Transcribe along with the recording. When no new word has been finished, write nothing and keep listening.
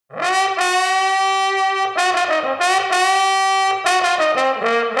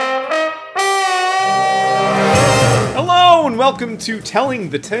welcome to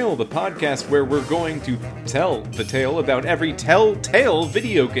Telling the Tale, the podcast where we're going to tell the tale about every telltale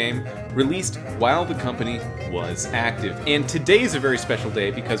video game released while the company was active. And today's a very special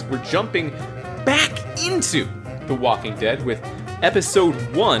day because we're jumping back into The Walking Dead with episode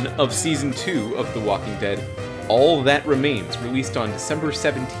 1 of season 2 of The Walking Dead, All That Remains, released on December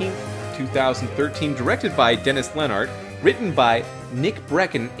 17th, 2013, directed by Dennis Lennart, written by Nick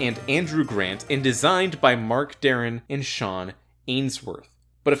Brecken and Andrew Grant, and designed by Mark Darren and Sean Ainsworth.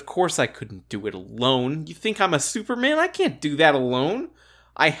 But of course I couldn't do it alone. You think I'm a Superman? I can't do that alone.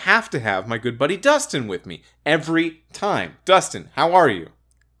 I have to have my good buddy Dustin with me every time. Dustin, how are you?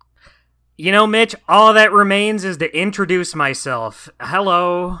 You know, Mitch, all that remains is to introduce myself.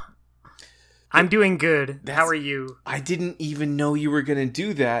 Hello. I'm doing good. How are you? I didn't even know you were going to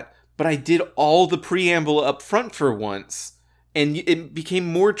do that, but I did all the preamble up front for once, and it became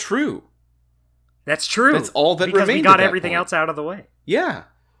more true. That's true. That's all that remained. Because we got everything else out of the way. Yeah.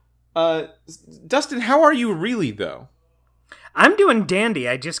 Dustin, how are you really, though? I'm doing dandy.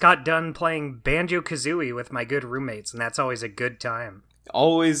 I just got done playing Banjo-Kazooie with my good roommates, and that's always a good time.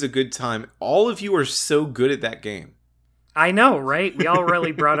 Always a good time. All of you are so good at that game. I know, right? We all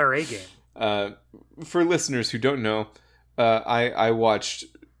really brought our A game. For listeners who don't know, I watched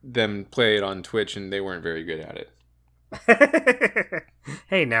them play it on Twitch, and they weren't very good at it.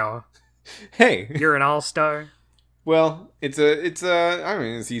 Hey, now. Hey. You're an all-star? Well, it's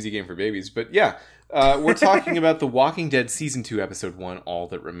an easy game for babies, but yeah. We're talking about The Walking Dead Season 2, Episode 1, All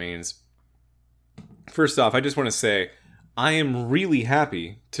That Remains. First off, I just want to say, I am really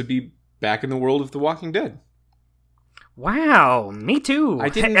happy to be back in the world of The Walking Dead. Wow, me too. I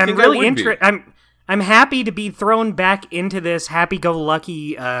didn't I'm think really I would be. I'm happy to be thrown back into this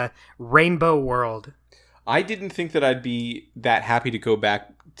happy-go-lucky rainbow world. I didn't think that I'd be that happy to go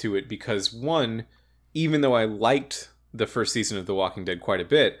back to it because, one, even though I liked the first season of The Walking Dead quite a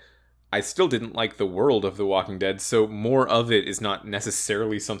bit, I still didn't like the world of The Walking Dead, so more of it is not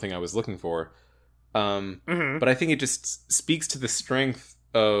necessarily something I was looking for. But I think it just speaks to the strength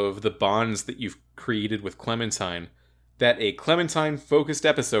of the bonds that you've created with Clementine, that a Clementine-focused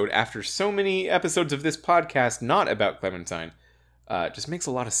episode, after so many episodes of this podcast not about Clementine, just makes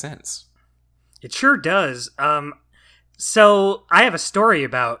a lot of sense. It sure does. So I have a story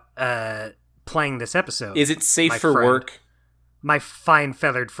about playing this episode. Is it safe for work? My fine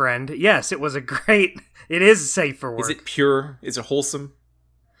feathered friend. Yes, it was it is safe for work. Is it pure? Is it wholesome?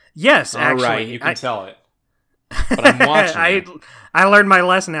 Yes, actually. All right, you can tell it. But I'm watching I learned my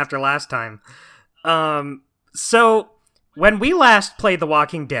lesson after last time. So, when we last played The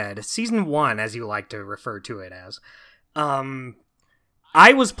Walking Dead, Season 1, as you like to refer to it as,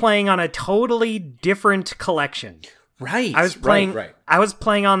 I was playing on a totally different collection. Right, I was playing, right. I was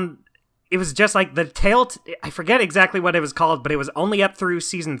playing on... It was just like the I forget exactly what it was called, but it was only up through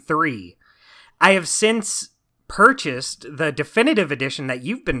Season 3. I have since purchased the definitive edition that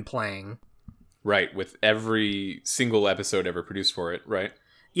you've been playing. Right, with every single episode ever produced for it, right?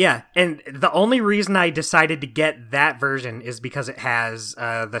 Yeah, and the only reason I decided to get that version is because it has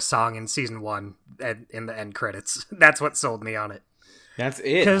the song in Season 1 in the end credits. That's what sold me on it. That's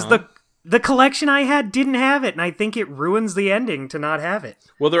it, because the collection I had didn't have it, and I think it ruins the ending to not have it.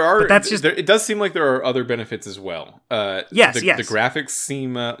 Well, it does seem like there are other benefits as well. Yes. The graphics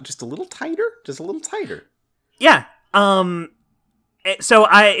seem just a little tighter. Yeah. So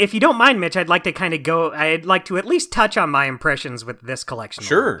if you don't mind, Mitch, I'd like to at least touch on my impressions with this collection.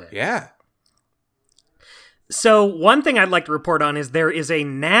 Sure, yeah. So one thing I'd like to report on is there is a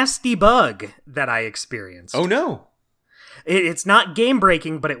nasty bug that I experienced. Oh, no. It's not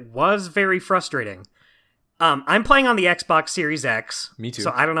game-breaking, but it was very frustrating. I'm playing on the Xbox Series X. Me too.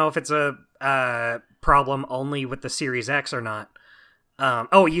 So I don't know if it's a problem only with the Series X or not.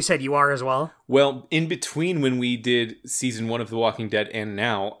 You said you are as well? Well, in between when we did Season 1 of The Walking Dead and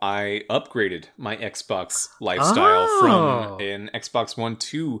now, I upgraded my Xbox lifestyle from an Xbox One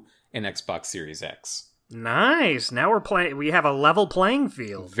to an Xbox Series X. Nice. Now we have a level playing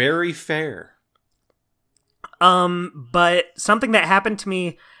field. Very fair. But something that happened to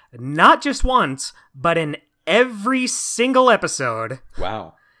me not just once, but in every single episode.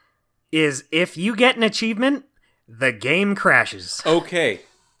 Wow. Is if you get an achievement, the game crashes. Okay.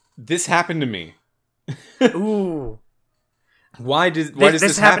 This happened to me. Ooh. Why does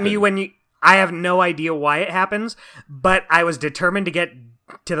this happen to you I have no idea why it happens, but I was determined to get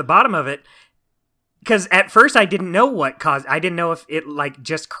to the bottom of it. Because at first I didn't know what caused. I didn't know if it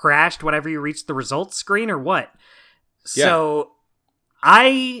just crashed whenever you reached the results screen or what. Yeah. So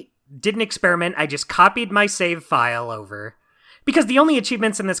I did an experiment. I just copied my save file over, Because the only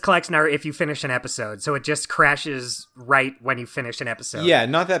achievements in this collection are if you finish an episode, so it just crashes right when you finish an episode. Yeah,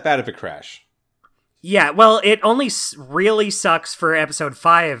 not that bad of a crash. Yeah, well, it only really sucks for episode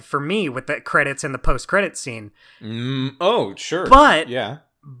 5 for me with the credits and the post-credits scene. Oh, sure. But yeah.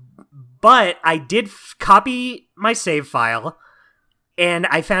 But I did copy my save file, and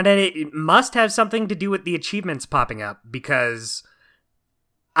I found out it must have something to do with the achievements popping up, because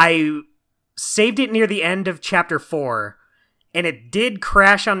I saved it near the end of chapter 4, and it did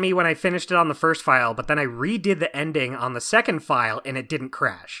crash on me when I finished it on the first file, but then I redid the ending on the second file, and it didn't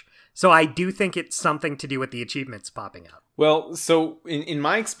crash. So I do think it's something to do with the achievements popping up. Well, so in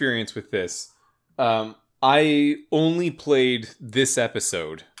my experience with this, I only played this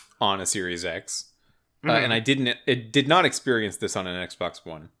episode on a Series X, and it did not experience this on an Xbox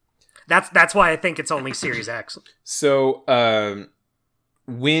One. That's why I think it's only Series X. So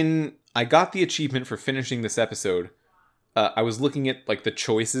when I got the achievement for finishing this episode, I was looking at like the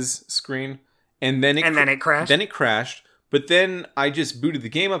choices screen, and then it crashed. Then it crashed, but then I just booted the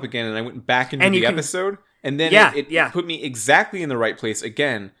game up again, and I went back into the episode, and then it put me exactly in the right place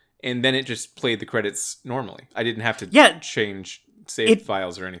again, and then it just played the credits normally. I didn't have to change save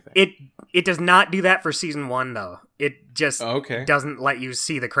files or anything. It does not do that for season 1 though. It just doesn't let you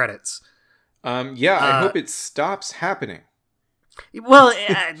see the credits. I hope it stops happening. Well,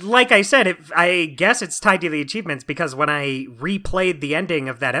 like I said, I guess it's tied to the achievements, because when I replayed the ending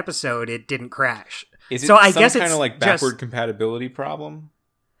of that episode, it didn't crash. Is it I guess kind of like backward compatibility problem?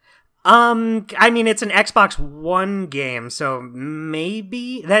 I mean, it's an Xbox One game, so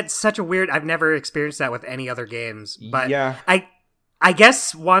maybe that's such a weird. I've never experienced that with any other games, but yeah. I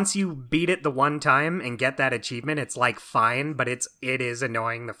guess once you beat it the one time and get that achievement, it's like fine, but it is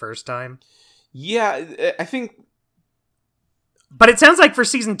annoying the first time. Yeah, I think. But it sounds like for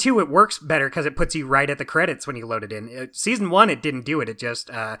Season 2, it works better because it puts you right at the credits when you load it in. Season 1, it didn't do it. It just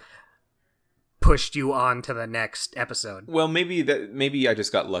pushed you on to the next epised. Well, maybe I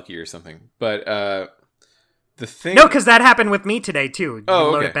just got lucky or something. But the thing... No, because that happened with me today, too. You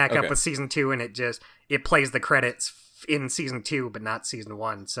load it back up with Season 2, and it plays the credits in Season 2, but not Season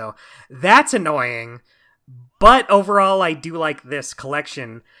 1. So that's annoying. But overall, I do like this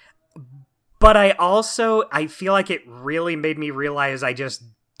collection. But I feel like it really made me realize I just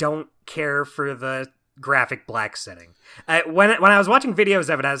don't care for the graphic black setting. When I was watching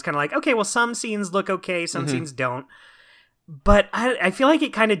videos of it, I was kind of like, okay, well, some scenes look okay, some scenes don't. But I feel like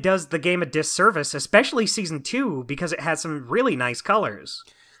it kind of does the game a disservice, especially Season 2, because it has some really nice colors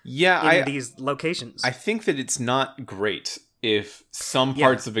in these locations. I think that it's not great if some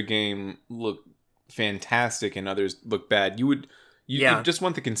parts of a game look fantastic and others look bad. You just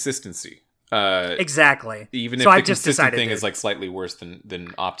want the consistency. Exactly. Even if the consistent thing is like slightly worse than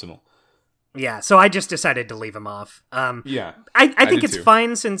optimal. Yeah, so I just decided to leave them off. I think it's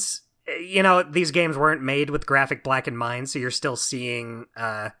fine since, these games weren't made with graphic black in mind, so you're still seeing,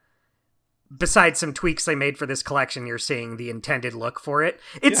 besides some tweaks they made for this collection, you're seeing the intended look for it.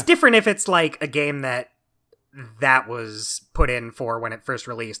 It's different if it's like a game that was put in for when it first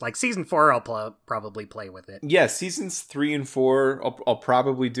released. Like Season 4, I'll probably play with it. Yeah, Seasons 3 and 4, I'll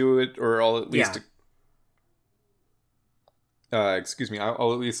probably do it, or I'll at least... I'll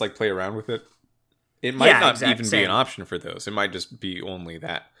at least like play around with it. It might not even be an option for those. It might just be only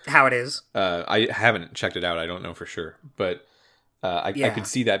that. How it is. I haven't checked it out. I don't know for sure. But I could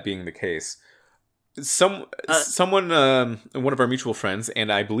see that being the case. Someone, one of our mutual friends,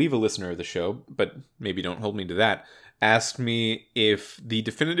 and I believe a listener of the show, but maybe don't hold me to that, asked me if the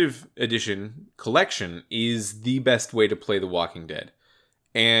Definitive Edition collection is the best way to play The Walking Dead.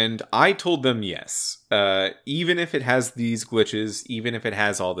 And I told them yes. Even if it has these glitches, even if it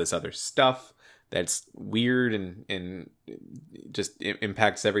has all this other stuff that's weird and just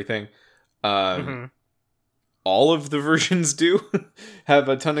impacts everything, all of the versions do have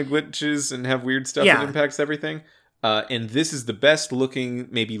a ton of glitches and have weird stuff that impacts everything. And this is the best looking,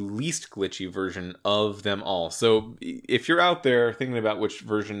 maybe least glitchy version of them all. So if you're out there thinking about which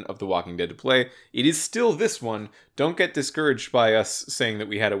version of The Walking Dead to play, it is still this one. Don't get discouraged by us saying that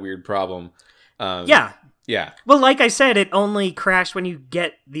we had a weird problem. Yeah. Well, like I said, it only crashed when you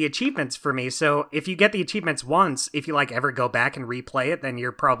get the achievements for me. So if you get the achievements once, if you ever go back and replay it, then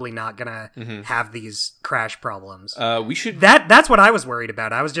you're probably not gonna have these crash problems. We should. That's what I was worried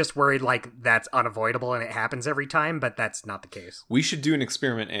about. I was just worried that's unavoidable and it happens every time, but that's not the case. We should do an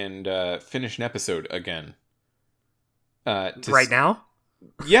experiment and finish an episode again. Right now?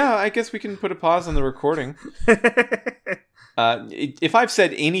 Yeah, I guess we can put a pause on the recording. If I've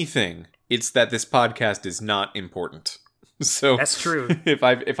said anything, it's that this podcast is not important. So that's true. If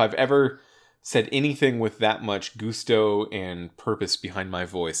I've ever said anything with that much gusto and purpose behind my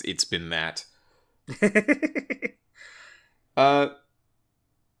voice, it's been that.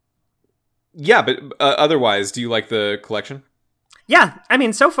 Yeah, but otherwise, do you like the collection? Yeah, I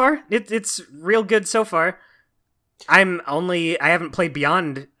mean, so far, it's real good so far. I haven't played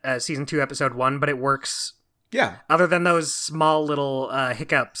beyond Season 2, Episode 1, but it works. Yeah. Other than those small little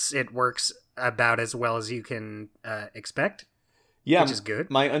hiccups, it works about as well as you can expect. Yeah, which is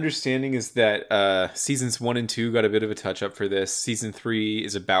good. My understanding is that Seasons 1 and 2 got a bit of a touch-up for this. Season 3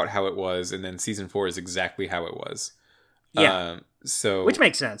 is about how it was, and then Season 4 is exactly how it was. Yeah. Which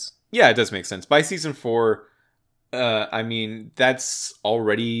makes sense. Yeah, it does make sense. By Season 4, I mean, that's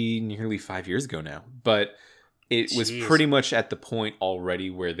already nearly 5 years ago now. But it was pretty much at the point already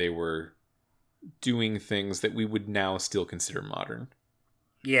where they were doing things that we would now still consider modern.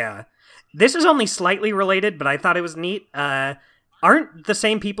 Yeah. This is only slightly related, but I thought it was neat. Aren't the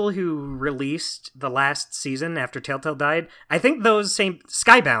same people who released the last season after Telltale died? I think those same...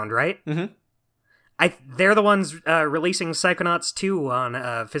 Skybound, right? Mm-hmm. They're the ones releasing Psychonauts 2 on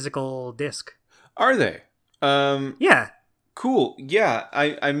a physical disc. Are they? Yeah. Cool. Yeah.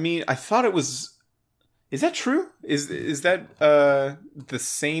 I mean, I thought it was... Is that true? Is that the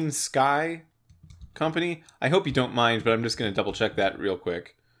same Sky company? I hope you don't mind, but I'm just going to double check that real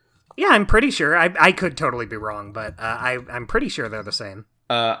quick. Yeah, I'm pretty sure. I could totally be wrong, but I'm pretty sure they're the same.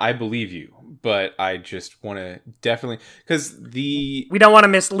 I believe you, but I just want to definitely... Because we don't want to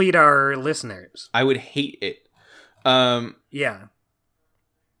mislead our listeners. I would hate it. Yeah.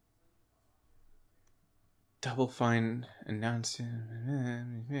 Double Fine announced...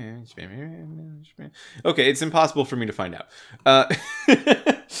 Okay, it's impossible for me to find out.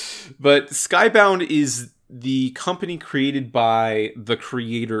 But Skybound is the company created by the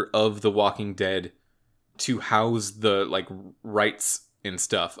creator of The Walking Dead to house the rights and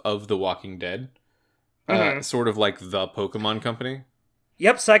stuff of The Walking Dead. Sort of like the Pokemon company.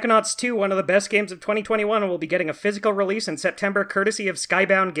 Yep, Psychonauts 2, one of the best games of 2021, will be getting a physical release in September courtesy of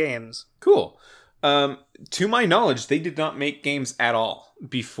Skybound Games. Cool. To my knowledge, they did not make games at all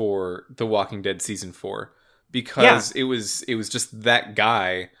before The Walking Dead Season 4. Because it was just that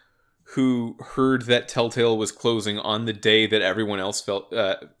guy who heard that Telltale was closing on the day that everyone else found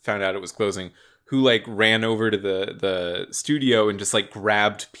out it was closing, who ran over to the studio and just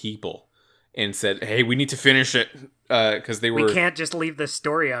grabbed people and said, "Hey, we need to finish it," because we can't just leave this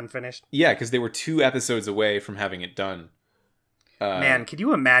story unfinished. Yeah, because they were 2 episodes away from having it done. Man, could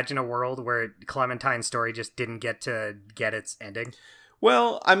you imagine a world where Clementine's story just didn't get its ending?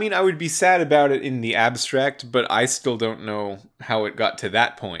 Well, I mean, I would be sad about it in the abstract, but I still don't know how it got to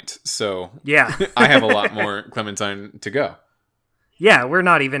that point. So yeah, I have a lot more Clementine to go. Yeah, we're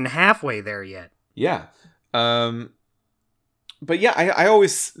not even halfway there yet. Yeah. But yeah, I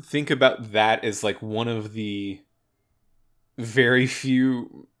always think about that as one of the very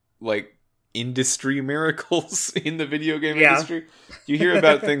few industry miracles in the video game industry. You hear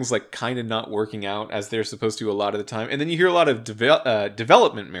about things kind of not working out as they're supposed to a lot of the time, and then you hear a lot of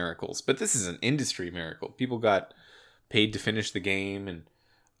development miracles, but this is an industry miracle. People got paid to finish the game, and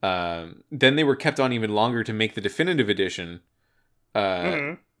then they were kept on even longer to make the definitive edition,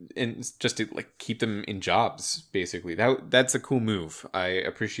 and just to keep them in jobs, basically. That's a cool move. I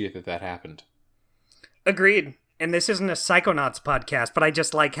appreciate that happened. Agreed. And this isn't a Psychonauts podcast, but I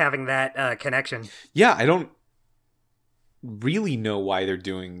just like having that connection. Yeah, I don't really know why they're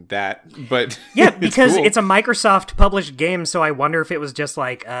doing that, but yeah, because it's a Microsoft published game, so I wonder if it was just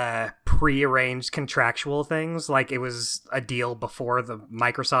pre-arranged contractual things, it was a deal before the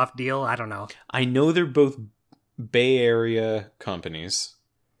Microsoft deal. I don't know. I know they're both Bay Area companies.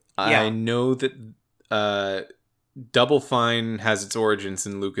 Yeah. I know that Double Fine has its origins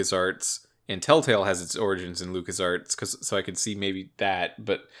in LucasArts. And Telltale has its origins in LucasArts, so I could see maybe that,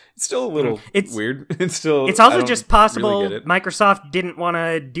 but it's still a little weird. It's also just possible really Microsoft didn't want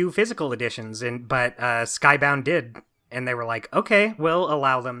to do physical editions, but Skybound did, and they were like, okay, we'll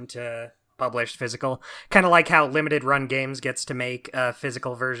allow them to publish physical. Kind of like how Limited Run Games gets to make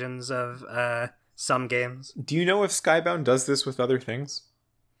physical versions of some games. Do you know if Skybound does this with other things?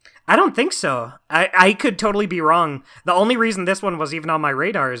 I don't think so. I could totally be wrong. The only reason this one was even on my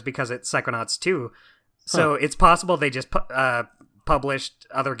radar is because it's Psychonauts 2. So it's possible they just published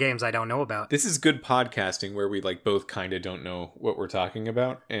other games I don't know about. This is good podcasting where we both kind of don't know what we're talking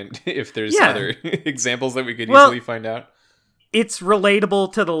about. And if there's other examples that we could easily find out. It's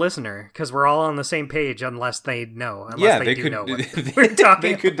relatable to the listener because we're all on the same page unless they know. Unless they could know what we're talking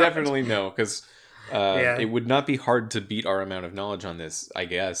They could about. definitely know because... It would not be hard to beat our amount of knowledge on this, I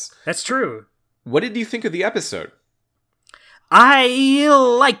guess. That's true. What did you think of the episode? I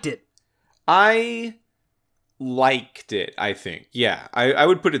liked it. I liked it, I think. Yeah, I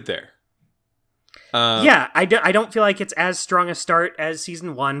would put it there. I don't feel like it's as strong a start as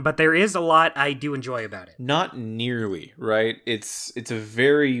season 1, but there is a lot I do enjoy about it. Not nearly, right? It's a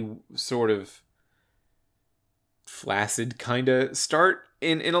very sort of flaccid kind of start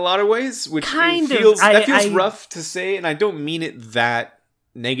in a lot of ways, which feels rough to say, and I don't mean it that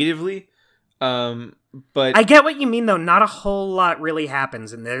negatively. But I get what you mean, though. Not a whole lot really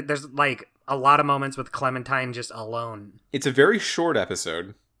happens, and there's like a lot of moments with Clementine just alone. It's a very short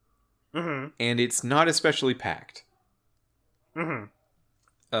episode, mm-hmm. and it's not especially packed.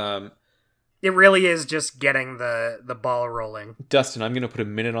 Mm-hmm. It really is just getting the ball rolling. Dustin, I'm going to put a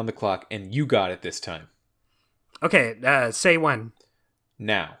minute on the clock, and you got it this time. Okay, say when.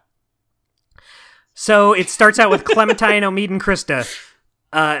 Now. So it starts out with Clementine, Omid, and Krista.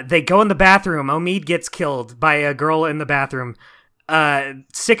 They go in the bathroom. Omid gets killed by a girl in the bathroom.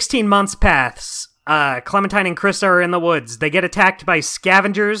 16 months pass. Clementine and Krista are in the woods. They get attacked by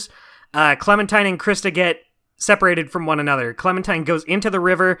scavengers. Clementine and Krista get separated from one another. Clementine goes into the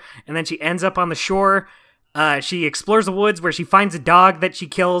river, and then she ends up on the shore. She explores the woods where she finds a dog that she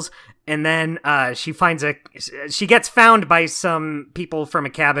kills, and then she gets found by some people from a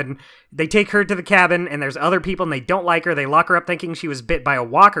cabin. They take her to the cabin, and there's other people, and they don't like her. They lock her up thinking she was bit by a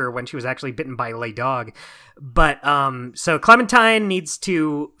walker when she was actually bitten by a lay dog. But, so Clementine needs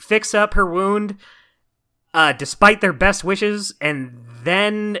to fix up her wound, despite their best wishes, and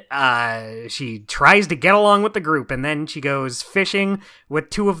then she tries to get along with the group, and then she goes fishing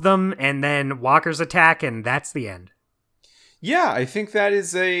with two of them, and then walkers attack, and that's the end. Yeah, I think that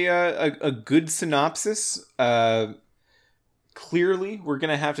is a good synopsis. Clearly, we're going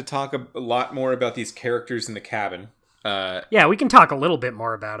to have to talk a lot more about these characters in the cabin. Yeah, we can talk a little bit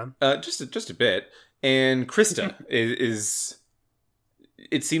more about them. Just a bit. And Krista is...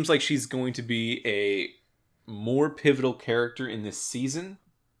 It seems like she's going to be a more pivotal character in this season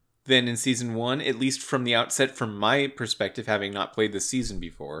than in season 1, at least from the outset, from my perspective, having not played this season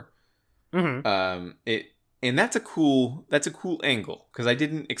before. Mm-hmm. And that's a cool angle, because I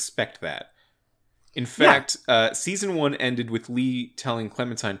didn't expect that. In fact, season 1 ended with Lee telling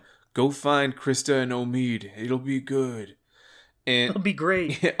Clementine, "Go find Krista and Omid. It'll be good." And it'll be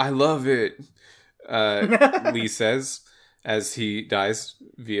great. I love it, Lee says, as he dies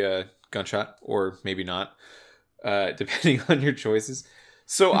via gunshot, or maybe not, depending on your choices.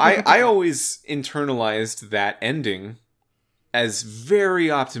 So I always internalized that ending as very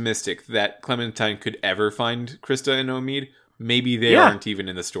optimistic that Clementine could ever find Krista and Omid. Maybe they aren't even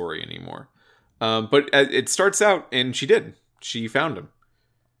in the story anymore. But it starts out, and she did. She found him.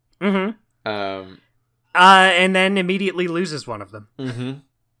 Mm-hmm. And then immediately loses one of them. Mm-hmm.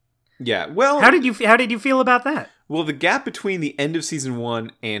 Yeah. Well, how did you feel about that? Well, the gap between the end of season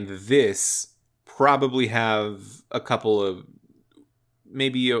 1 and this probably have a couple of,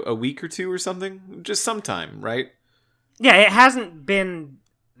 maybe a week or two or something, just sometime, right? Yeah, it hasn't been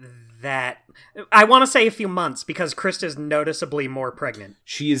that. I want to say a few months, because Krista's noticeably more pregnant.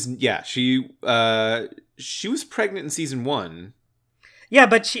 She is. Yeah, she was pregnant in season 1. Yeah,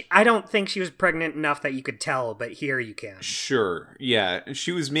 but I don't think she was pregnant enough that you could tell, but here you can. Sure, yeah.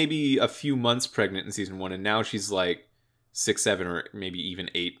 She was maybe a few months pregnant in season 1, and now she's like 6, 7, or maybe even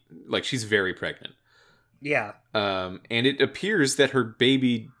 8. Like, she's very pregnant. Yeah. And it appears that her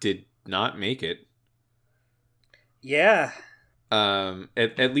baby did not make it. Yeah.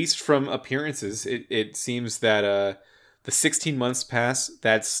 At least from appearances, it seems that the 16 months pass,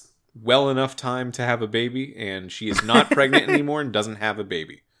 that's well enough time to have a baby, and she is not pregnant anymore and doesn't have a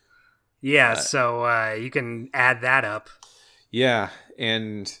baby. Yeah, so you can add that up. Yeah,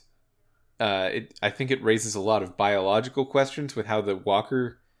 and I think it raises a lot of biological questions with how the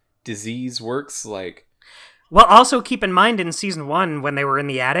Walker disease works. Like, well, also keep in mind in season 1 when they were in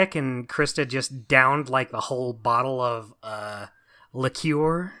the attic and Krista just downed like the whole bottle of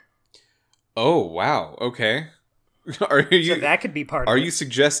liqueur. Oh wow! Okay. So that could be part of it. Are you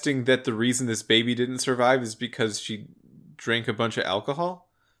suggesting that the reason this baby didn't survive is because she drank a bunch of alcohol?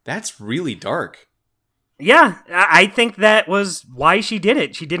 That's really dark. Yeah, I think that was why she did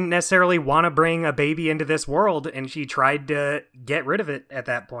it. She didn't necessarily want to bring a baby into this world, and she tried to get rid of it at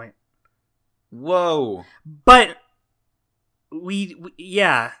that point. Whoa. But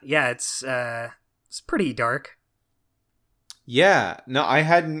it's pretty dark. Yeah, no, I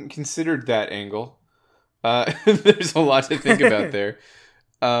hadn't considered that angle. There's a lot to think about there.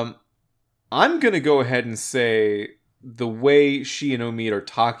 I'm going to go ahead and say the way she and Omid are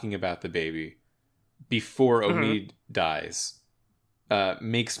talking about the baby before Omid dies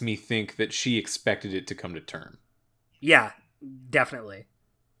makes me think that she expected it to come to term. Yeah, definitely.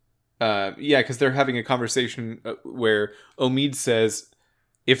 Yeah, because they're having a conversation where Omid says,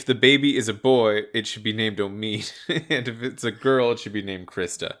 if the baby is a boy, it should be named Omid. And if it's a girl, it should be named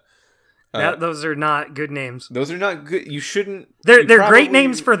Krista. Those are not good names. Those are not good. You shouldn't... They're great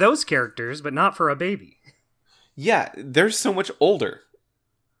names for those characters, but not for a baby. Yeah, they're so much older.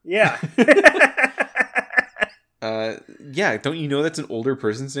 Yeah. Yeah, don't you know that's an older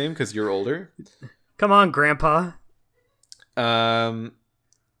person's name because you're older? Come on, Grandpa.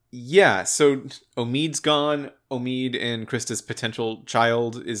 Yeah, so Omid's gone. Omid and Krista's potential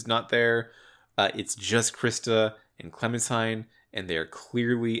child is not there. It's just Krista and Clementine, and they're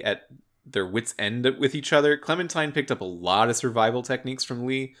clearly at their wits' end with each other. Clementine picked up a lot of survival techniques from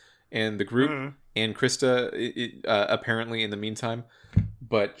Lee and the group, and Krista apparently in the meantime,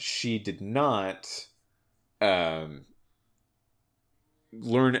 but she did not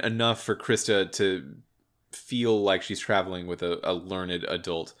learn enough for Krista to feel like she's traveling with a learned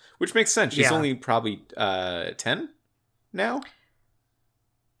adult, which makes sense. She's only probably 10 now.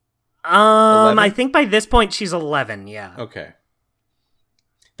 11? I think by this point she's 11. Yeah. Okay,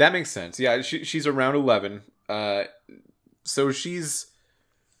 that makes sense. Yeah, she's around 11. So she's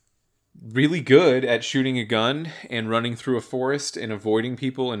really good at shooting a gun and running through a forest and avoiding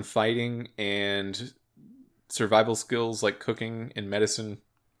people and fighting and survival skills like cooking and medicine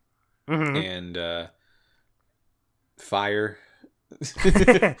and fire.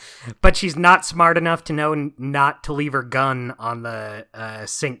 But she's not smart enough to know not to leave her gun on the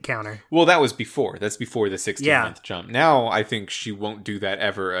sink counter. Well, that was before. That's before the 16th jump. Now I think she won't do that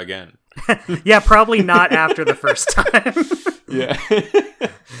ever again. Yeah, probably not after the first time. Yeah.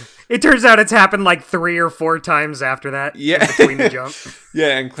 It turns out it's happened like 3 or 4 times after that. Yeah. Between the jump.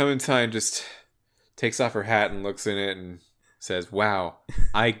 Yeah, and Clementine just takes off her hat and looks in it and says, wow,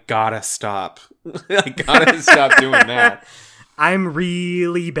 I gotta stop. I gotta stop doing that. I'm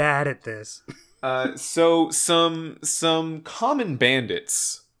really bad at this. So some common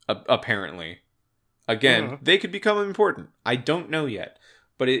bandits, apparently. Again, they could become important. I don't know yet.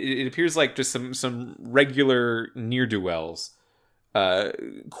 But it appears like just some regular ne'er-do-wells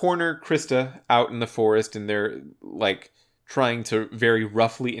corner Krista out in the forest, and they're like trying to very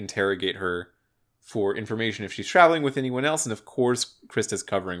roughly interrogate her for information if she's traveling with anyone else, and of course Krista's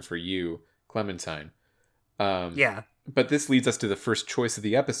covering for you, Clementine. Yeah. But this leads us to the first choice of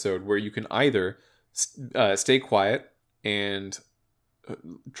the episode, where you can either stay quiet and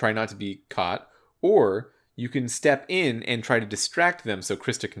try not to be caught, or you can step in and try to distract them so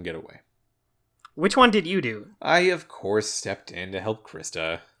Krista can get away. Which one did you do? I, of course, stepped in to help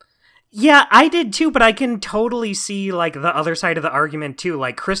Krista. Yeah, I did too, but I can totally see, like, the other side of the argument, too.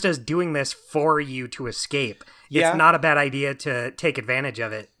 Like, Krista's doing this for you to escape. Yeah. It's not a bad idea to take advantage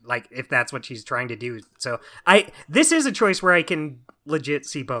of it, like, if that's what she's trying to do. So, this is a choice where I can legit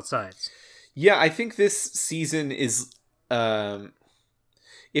see both sides. Yeah, I think this season is...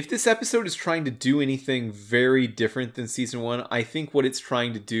 if this episode is trying to do anything very different than season 1, I think what it's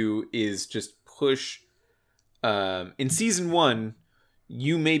trying to do is just push... in season 1...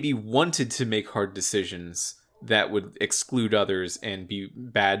 you maybe wanted to make hard decisions that would exclude others and be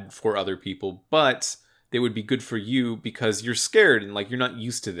bad for other people, but they would be good for you because you're scared and like you're not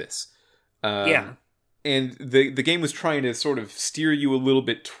used to this. Yeah. And the game was trying to sort of steer you a little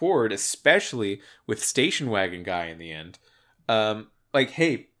bit toward, especially with Station Wagon Guy in the end. Like,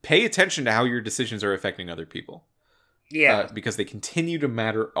 hey, pay attention to how your decisions are affecting other people. Yeah. Because they continue to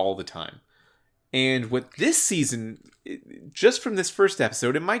matter all the time. And what this season, just from this first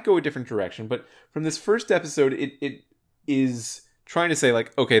episode, it might go a different direction, but from this first episode, it is trying to say,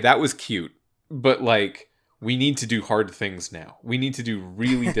 like, okay, that was cute, but, like, we need to do hard things now. We need to do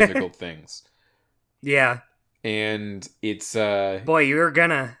really difficult things. Yeah. And it's... boy, you're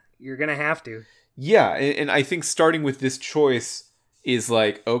gonna have to. Yeah, and I think starting with this choice is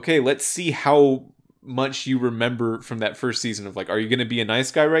like, okay, let's see how much you remember from that first season of, like, are you going to be a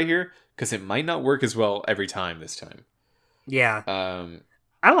nice guy right here? Because it might not work as well every time this time. Yeah.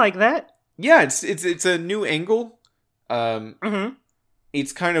 I like that. Yeah, it's a new angle.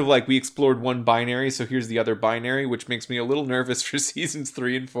 It's kind of like we explored one binary, so here's the other binary, which makes me a little nervous for seasons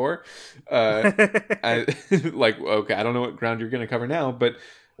 3 and 4. Like, okay, I don't know what ground you're going to cover now, but...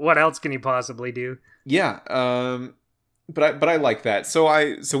 what else can you possibly do? Yeah, but I like that.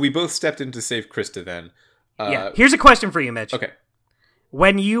 So we both stepped in to save Krista then. Yeah. Here's a question for you, Mitch. Okay.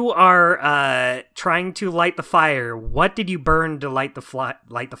 When you are trying to light the fire, what did you burn to light the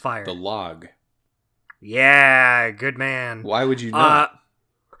fire? The log. Yeah, good man. Why would you not?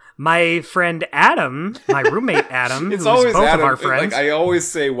 my friend Adam, my roommate Adam, It's who's always both Adam. of our friends, Like, I always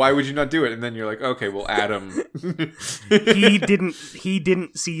say, why would you not do it? And then you're like, okay, well, Adam. he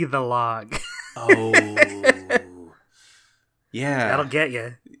didn't see the log. Oh. Yeah. That'll get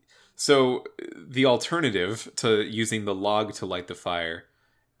you. So the alternative to using the log to light the fire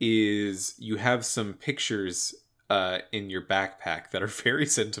is you have some pictures in your backpack that are very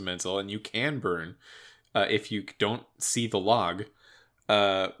sentimental and you can burn if you don't see the log.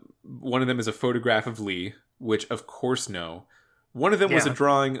 One of them is a photograph of Lee, which of course no. One of them was a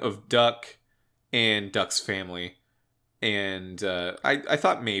drawing of Duck and Duck's family, and I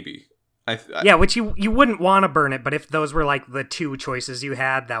thought maybe. Which you wouldn't want to burn it, but if those were like the two choices you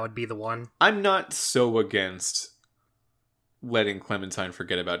had, that would be the one. I'm not so against letting Clementine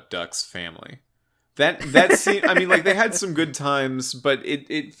forget about Duck's family. That scene, I mean, like, they had some good times, but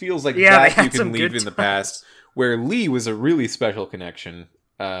it feels like that you can leave in the past. Where Lee was a really special connection.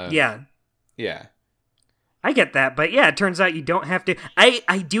 Yeah. I get that, but yeah, it turns out you don't have to.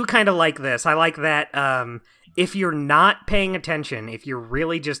 I do kind of like this. I like that if you're not paying attention, if you're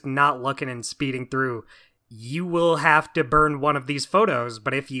really just not looking and speeding through, you will have to burn one of these photos,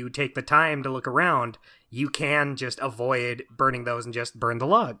 but if you take the time to look around, you can just avoid burning those and just burn the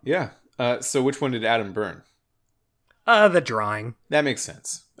log. Yeah. So which one did Adam burn? The drawing. That makes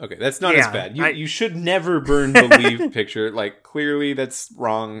sense. Okay, that's not as bad. You should never burn the Lee picture. Like, clearly that's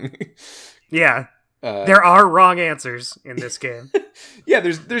wrong. Yeah. There are wrong answers in this game. Yeah,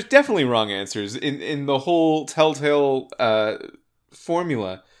 there's definitely wrong answers in the whole Telltale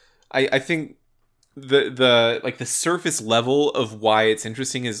formula. I think the surface level of why it's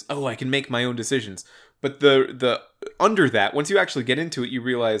interesting is, oh, I can make my own decisions. But the under that, once you actually get into it, you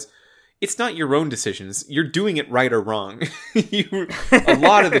realize it's not your own decisions. You're doing it right or wrong. A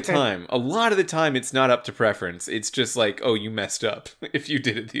lot of the time, it's not up to preference. It's just like, oh, you messed up if you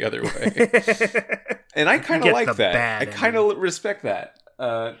did it the other way. And I kind of like that. I kind of respect that.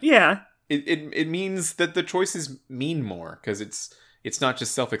 Yeah. It means that the choices mean more because it's not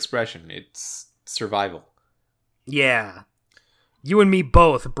just self-expression. It's survival. Yeah. You and me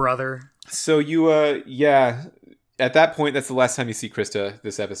both, brother. So you, at that point, that's the last time you see Krista,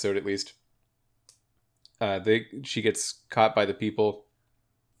 this episode at least. She gets caught by the people.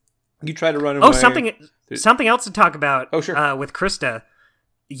 You try to run away. Oh, something else to talk about. Oh, sure. With Krista.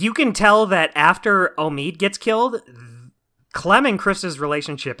 You can tell that after Omid gets killed, Clem and Krista's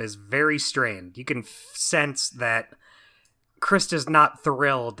relationship is very strained. You can sense that Krista's not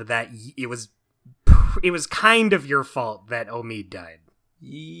thrilled that it was kind of your fault that Omid died.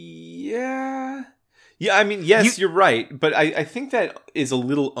 Yeah. Yeah, I mean, yes, you're right, but I think that is a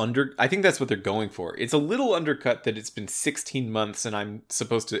little I think that's what they're going for. It's a little undercut that it's been 16 months and I'm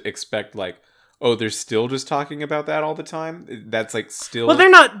supposed to expect, like, oh, they're still just talking about that all the time? That's, like, still... Well,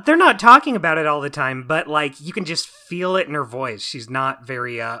 they're not talking about it all the time, but, like, you can just feel it in her voice. She's not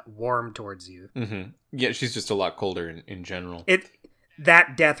very warm towards you. Mm-hmm. Yeah, she's just a lot colder in general.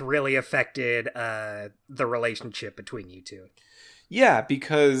 That death really affected the relationship between you two. Yeah,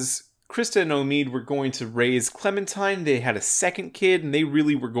 because Krista and Omid were going to raise Clementine. They had a second kid, and they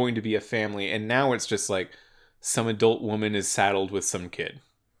really were going to be a family. And now it's just like some adult woman is saddled with some kid.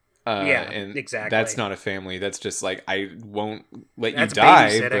 And exactly. That's not a family. That's just like, I won't let you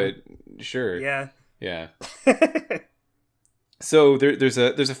die, but sure. Yeah. So there's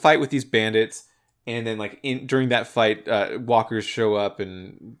a fight with these bandits, and then like during that fight, walkers show up,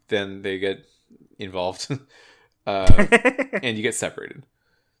 and then they get involved, and you get separated.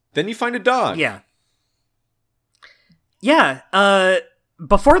 Then you find a dog. Yeah.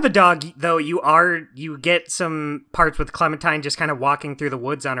 Before the dog, though, you get some parts with Clementine just kind of walking through the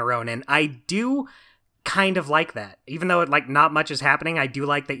woods on her own, and I do kind of like that. Even though like not much is happening, I do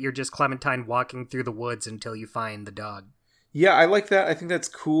like that you're just Clementine walking through the woods until you find the dog. Yeah, I like that. I think that's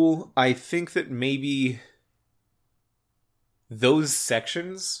cool. I think that maybe those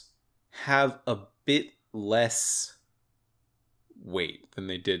sections have a bit less weight than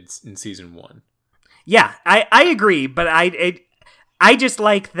they did in season 1. Yeah, I agree, but I just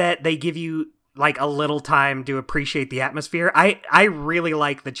like that they give you like a little time to appreciate the atmosphere. I really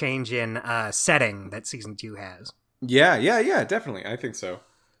like the change in setting that season 2 has. Yeah, definitely. I think so.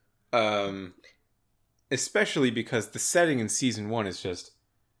 Especially because the setting in season 1 is just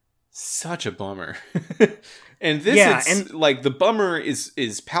such a bummer. And this like the bummer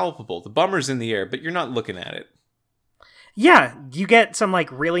is palpable. The bummer's in the air, but you're not looking at it. Yeah, you get some like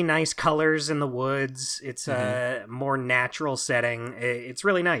really nice colors in the woods. It's a more natural setting. It's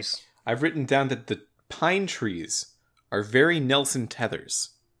really nice. I've written down that the pine trees are very Nelson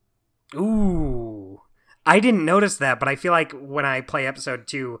Tethers. Ooh. I didn't notice that, but I feel like when I play episode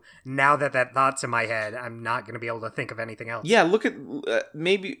 2, now that thought's in my head, I'm not going to be able to think of anything else. Yeah, look at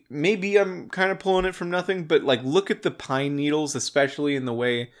maybe I'm kind of pulling it from nothing, but like look at the pine needles, especially in the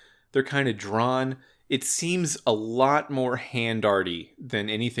way they're kind of drawn. It seems a lot more hand arty than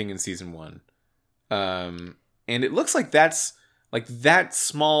anything in season 1, and it looks like that's like that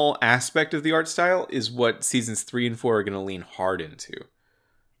small aspect of the art style is what seasons 3 and 4 are going to lean hard into.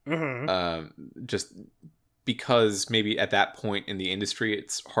 Just because maybe at that point in the industry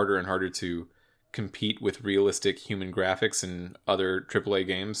it's harder and harder to compete with realistic human graphics and other AAA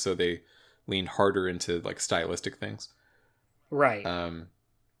games, so they leaned harder into like stylistic things. Right.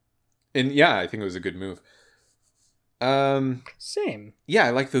 And yeah, I think it was a good move. Same. Yeah, I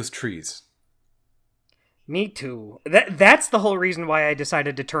like those trees. Me too. That's the whole reason why I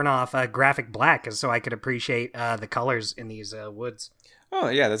decided to turn off graphic black, is so I could appreciate the colors in these woods. Oh,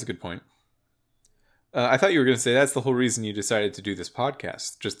 yeah, that's a good point. I thought you were going to say that's the whole reason you decided to do this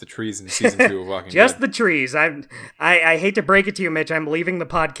podcast, just the trees in season 2 of Walking Dead. Just the trees. I hate to break it to you, Mitch. I'm leaving the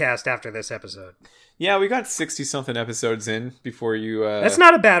podcast after this episode. Yeah, we got 60-something episodes in before you... that's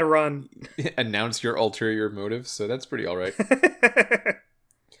not a bad run. Announce your ulterior motives, so that's pretty all right.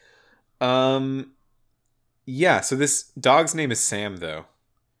 Yeah, so this dog's name is Sam, though.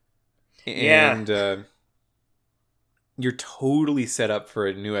 And you're totally set up for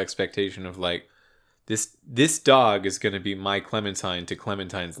a new expectation of like, this dog is going to be my Clementine to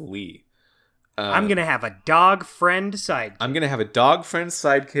Clementine's Lee. I'm going to have a dog friend sidekick. I'm going to have a dog friend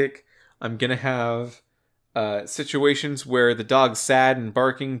sidekick. I'm going to have situations where the dog's sad and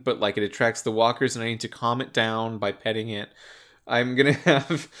barking, but like it attracts the walkers and I need to calm it down by petting it. I'm going to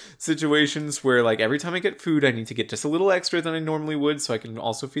have situations where like every time I get food, I need to get just a little extra than I normally would so I can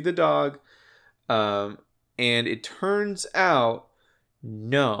also feed the dog. And it turns out,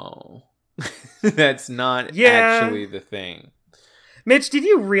 no, that's not actually the thing. Mitch, did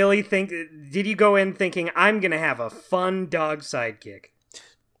you go in thinking, I'm going to have a fun dog sidekick?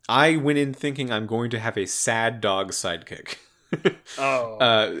 I went in thinking I'm going to have a sad dog sidekick. Oh.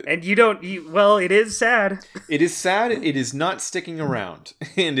 And well, it is sad. It is sad. It is not sticking around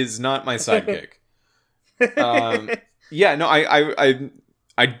and is not my sidekick. Yeah, no,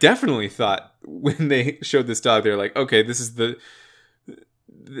 I definitely thought when they showed this dog, they're like, okay, this is the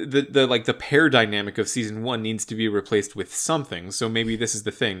like the pair dynamic of season 1 needs to be replaced with something. So maybe this is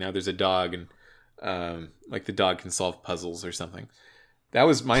the thing. Now there's a dog and like the dog can solve puzzles or something. That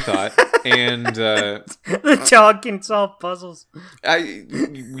was my thought. And the dog can solve puzzles.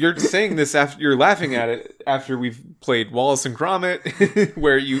 You're saying this after you're laughing at it after we've played Wallace and Gromit,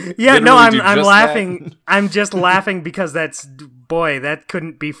 where you I'm laughing. That. I'm just laughing because that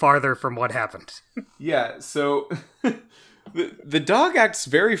couldn't be farther from what happened. Yeah, so the dog acts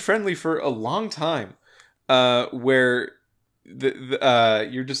very friendly for a long time, where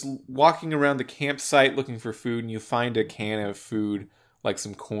you're just walking around the campsite looking for food, and you find a can of food, like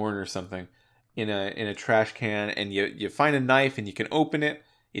some corn or something, in a trash can, and you find a knife and you can open it.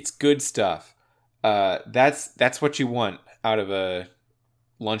 It's good stuff. That's what you want out of a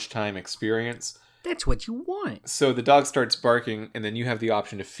lunchtime experience. That's what you want. So the dog starts barking, and then you have the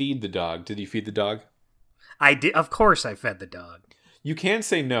option to feed the dog. Did you feed the dog? I did. Of course I fed the dog. You can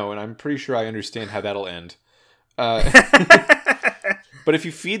say no, and I'm pretty sure I understand how that'll end. But if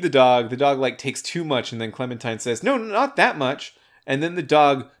you feed the dog like takes too much, and then Clementine says, no, not that much. And then the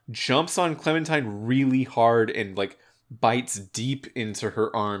dog jumps on Clementine really hard and like bites deep into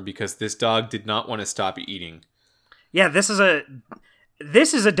her arm because this dog did not want to stop eating. Yeah, this is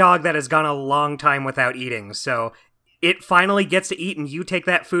a dog that has gone a long time without eating. So it finally gets to eat and you take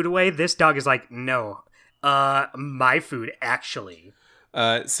that food away. This dog is like, no, my food actually.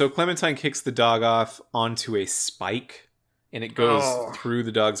 So Clementine kicks the dog off onto a spike and it goes through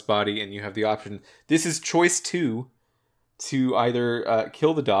the dog's body, and you have the option. This is choice 2. To either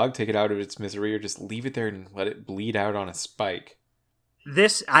kill the dog, take it out of its misery, or just leave it there and let it bleed out on a spike.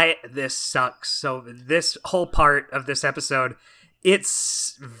 This sucks. So this whole part of this episode,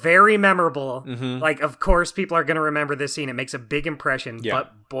 it's very memorable. Mm-hmm. Like, of course, people are going to remember this scene. It makes a big impression. Yeah.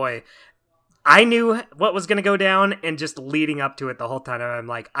 But boy, I knew what was going to go down, and just leading up to it the whole time, I'm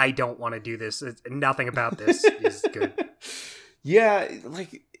like, I don't want to do this. Nothing about this is good. Yeah,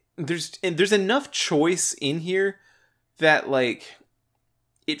 like there's enough choice in here that like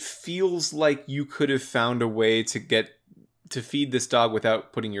it feels like you could have found a way to feed this dog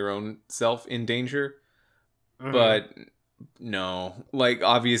without putting your own self in danger. Mm-hmm. But no, like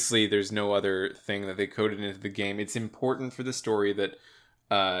obviously there's no other thing that they coded into the game. It's important for the story that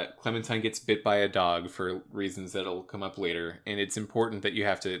Clementine gets bit by a dog for reasons that'll come up later, and it's important that you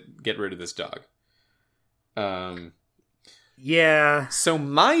have to get rid of this dog. Yeah. So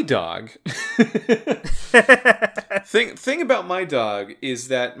my dog. thing about my dog is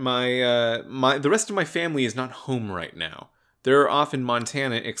that the rest of my family is not home right now. They're off in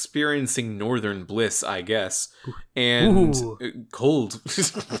Montana experiencing northern bliss, I guess, and cold.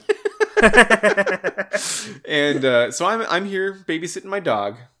 And so I'm here babysitting my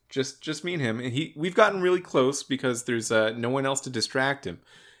dog, just me and him. And we've gotten really close because there's no one else to distract him.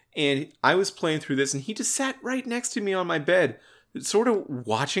 And I was playing through this, and he just sat right next to me on my bed, sort of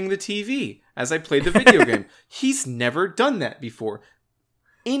watching the TV as I played the video game. He's never done that before.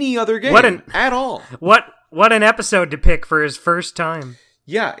 Any other game at all. What an episode to pick for his first time.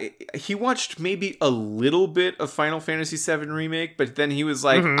 Yeah, he watched maybe a little bit of Final Fantasy VII Remake, but then he was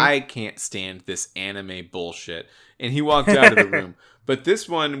like, I can't stand this anime bullshit. And he walked out of the room. But this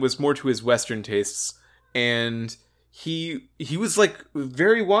one was more to his Western tastes, and he was like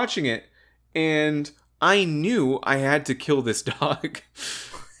very watching it, and I knew I had to kill this dog.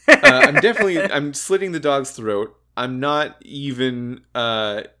 I'm slitting the dog's throat. I'm not even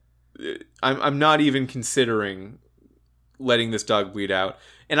I'm not even considering letting this dog bleed out,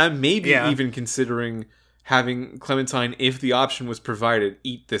 and I'm maybe even considering having Clementine, if the option was provided,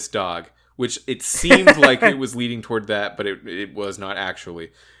 eat this dog, which it seemed like it was leading toward that, but it was not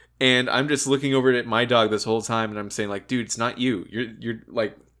actually. And I'm just looking over at my dog this whole time, and I'm saying, like, dude, it's not you.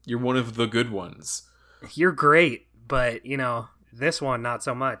 You're one of the good ones. You're great, but this one not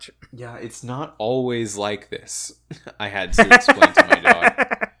so much. Yeah, it's not always like this. I had to explain to my dog.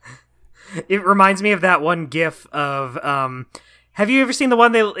 It reminds me of that one GIF of have you ever seen the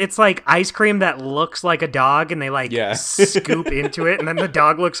one it's like ice cream that looks like a dog, and they scoop into it, and then the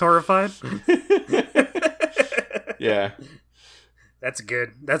dog looks horrified? Yeah. That's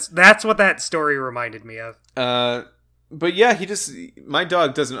good. That's what that story reminded me of. But yeah, my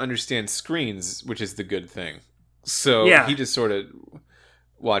dog doesn't understand screens, which is the good thing. So he just sort of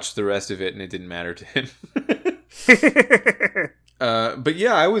watched the rest of it, and it didn't matter to him. But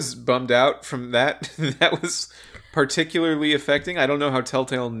yeah, I was bummed out from that. That was particularly affecting. I don't know how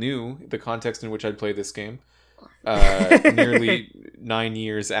Telltale knew the context in which I'd played this game. Nearly 9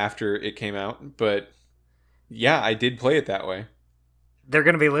 years after it came out. But yeah, I did play it that way. They're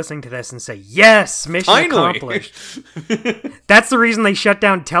going to be listening to this and say, yes, mission accomplished. That's the reason they shut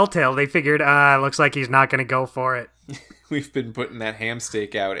down Telltale. They figured, looks like he's not going to go for it. We've been putting that ham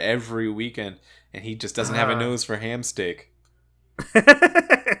steak out every weekend, and he just doesn't have a nose for ham steak.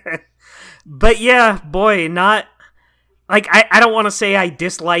 But yeah, boy, not... Like, I don't want to say I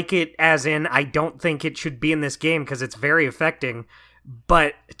dislike it as in I don't think it should be in this game, because it's very affecting.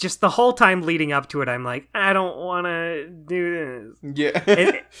 But just the whole time leading up to it, I'm like, I don't want to do this.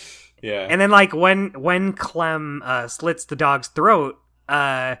 Yeah. Yeah. And then, like, when Clem slits the dog's throat,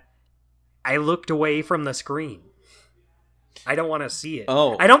 I looked away from the screen. I don't want to see it.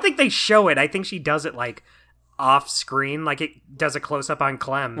 Oh. I don't think they show it. I think she does it, like, off screen. Like, it does a close-up on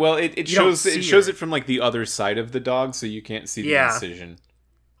Clem. Well, it shows it from, like, the other side of the dog, so you can't see the incision.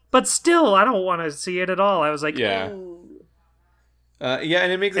 But still, I don't want to see it at all. I was like, yeah. Oh. Yeah,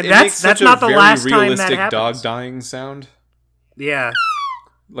 and it makes such a very realistic dog dying sound. Yeah.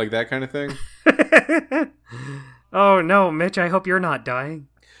 Like that kind of thing. Oh, no, Mitch, I hope you're not dying.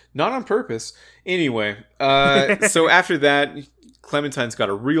 Not on purpose. Anyway, so after that, Clementine's got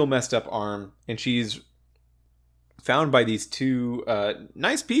a real messed up arm, and she's found by these two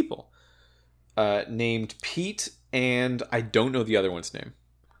nice people named Pete, and I don't know the other one's name.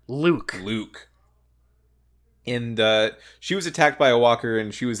 Luke. And she was attacked by a walker,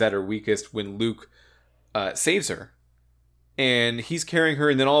 and she was at her weakest when Luke saves her. And he's carrying her,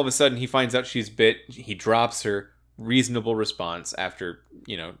 and then all of a sudden he finds out she's bit. He drops her. Reasonable response after,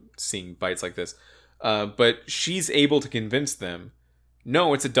 seeing bites like this. But she's able to convince them,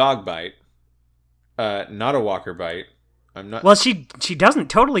 no, it's a dog bite, not a walker bite. I'm not. Well, she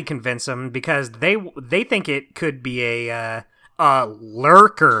doesn't totally convince them, because they think it could be a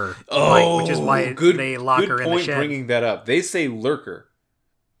lurker, which is why they lock her in the shed. Good point bringing that up. They say lurker.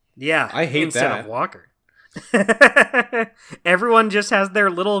 Yeah, I hate instead that. of walker. Everyone just has their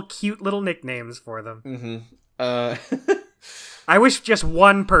cute little nicknames for them. Mm-hmm. I wish just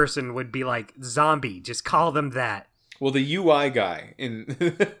one person would be like zombie. Just call them that. Well, the UI guy in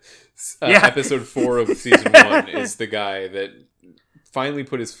episode 4 of season 1 is the guy that finally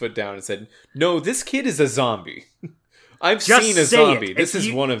put his foot down and said, "No, this kid is a zombie." I've seen a zombie. This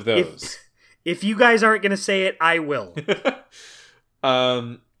is one of those. If you guys aren't going to say it, I will.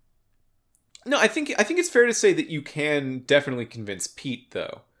 No, I think it's fair to say that you can definitely convince Pete,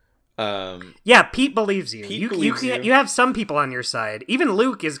 though. Yeah, Pete believes you. You have some people on your side. Even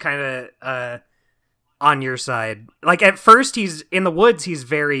Luke is kind of on your side. Like, at first, he's in the woods, he's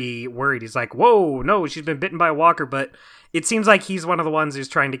very worried. He's like, whoa, no, she's been bitten by a walker, but it seems like he's one of the ones who's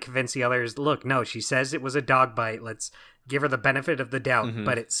trying to convince the others, look, no, she says it was a dog bite. Let's give her the benefit of the doubt. Mm-hmm.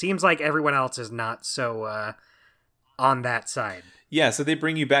 But it seems like everyone else is not so on that side. Yeah, so they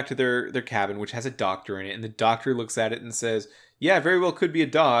bring you back to their cabin, which has a doctor in it, and the doctor looks at it and says, yeah, very well could be a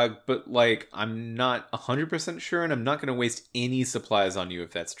dog, but, like, I'm not 100% sure, and I'm not going to waste any supplies on you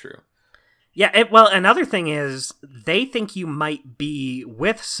if that's true. Yeah, well, another thing is, they think you might be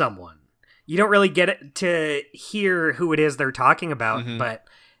with someone. You don't really get to hear who it is they're talking about, mm-hmm. but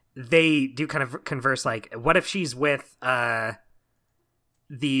they do kind of converse like, what if she's with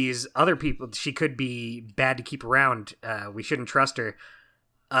these other people? She could be bad to keep around. We shouldn't trust her.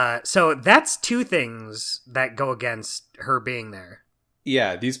 So that's two things that go against her being there.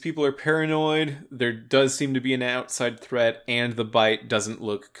 Yeah, these people are paranoid. There does seem to be an outside threat, and the bite doesn't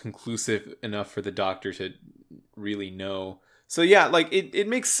look conclusive enough for the doctor to really know. So yeah, like, it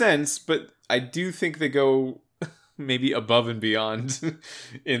makes sense, but I do think they go maybe above and beyond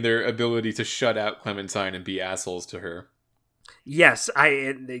in their ability to shut out Clementine and be assholes to her. Yes,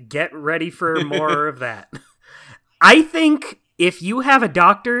 I get ready for more of that. I think if you have a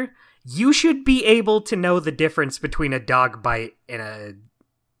doctor, you should be able to know the difference between a dog bite and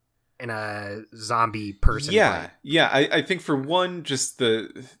a zombie person bite. Yeah. I think for one, just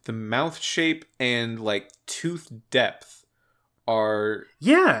the mouth shape and, like, tooth depth are...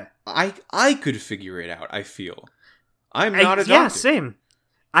 Yeah. I could figure it out, I feel. I'm not a doctor. Yeah, same.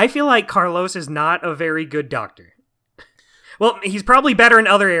 I feel like Carlos is not a very good doctor. Well, he's probably better in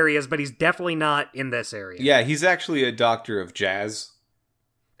other areas, but he's definitely not in this area. Yeah, he's actually a doctor of jazz.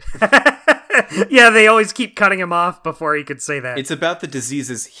 Yeah, they always keep cutting him off before he could say that. It's about the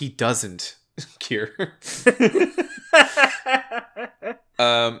diseases he doesn't cure.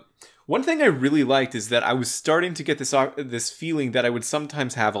 One thing I really liked is that I was starting to get this feeling that I would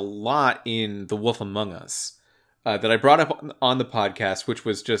sometimes have a lot in The Wolf Among Us, that I brought up on the podcast, which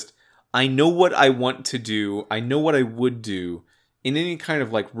was just, I know what I want to do, I know what I would do. In any kind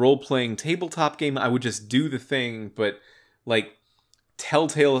of, like, role-playing tabletop game, I would just do the thing, but, like,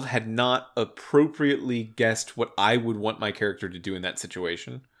 Telltale had not appropriately guessed what I would want my character to do in that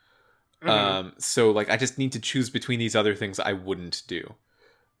situation. Mm-hmm. So, like, I just need to choose between these other things I wouldn't do.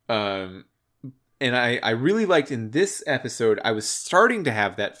 And I really liked in this episode, I was starting to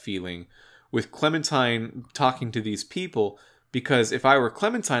have that feeling with Clementine talking to these people, because if I were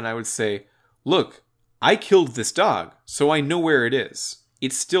Clementine, I would say, look, I killed this dog, so I know where it is.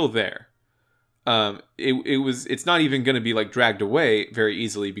 It's still there. It's not even going to be, like, dragged away very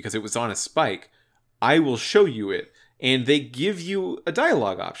easily because it was on a spike. I will show you it. And they give you a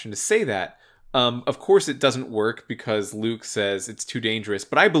dialogue option to say that. Of course it doesn't work because Luke says it's too dangerous,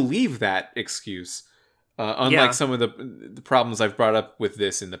 but I believe that excuse. Unlike some of the problems I've brought up with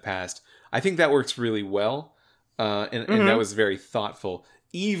this in the past. I think that works really well. And that was very thoughtful.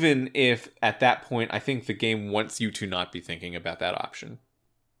 Even if at that point I think the game wants you to not be thinking about that option.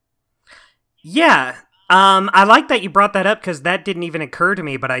 Yeah. I like that you brought that up because that didn't even occur to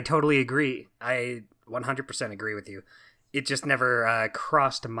me, but I totally agree. I 100% agree with you. It just never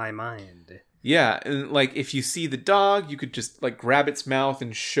crossed my mind. Yeah, and, like, if you see the dog, you could just, like, grab its mouth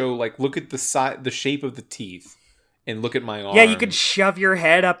and show, like, look at the shape of the teeth, and look at my arm. Yeah, you could shove your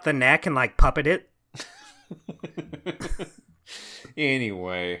head up the neck and, like, puppet it.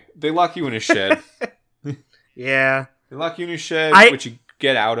 Anyway, they lock you in a shed. Yeah. They lock you in a shed, which you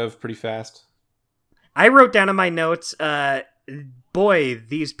get out of pretty fast. I wrote down in my notes, boy,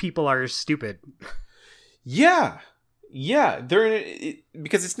 these people are stupid. Yeah. Yeah, they're in it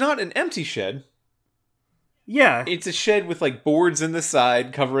because it's not an empty shed. Yeah. It's a shed with, like, boards in the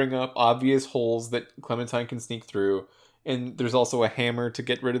side covering up obvious holes that Clementine can sneak through. And there's also a hammer to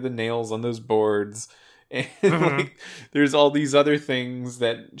get rid of the nails on those boards. And like, there's all these other things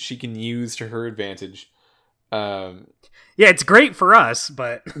that she can use to her advantage. Yeah, it's great for us,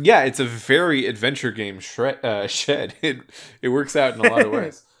 but... Yeah, it's a very adventure game shed. It works out in a lot of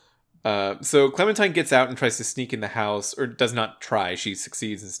ways. So Clementine gets out and tries to sneak in the house, or does not try. She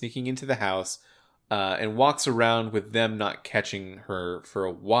succeeds in sneaking into the house, and walks around with them not catching her for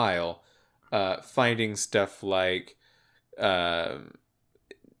a while, finding stuff like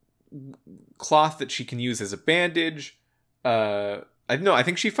cloth that she can use as a bandage. I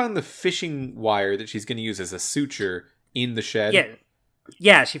think she found the fishing wire that she's going to use as a suture in the shed.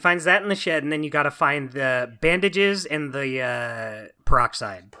 Yeah, she finds that in the shed, and then you gotta find the bandages and the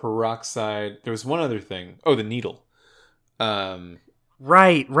peroxide. There was one other thing. Oh, the needle.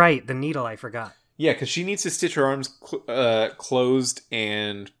 Right, the needle, I forgot. Yeah, because she needs to stitch her arms closed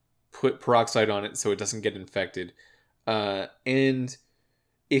and put peroxide on it so it doesn't get infected. And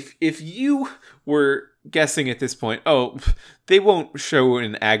if you were guessing at this point, oh, they won't show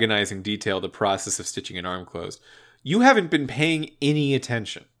in agonizing detail the process of stitching an arm closed, you haven't been paying any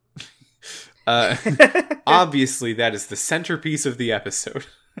attention. Obviously, that is the centerpiece of the episode.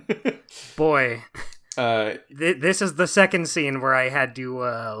 Boy, this is the second scene where I had to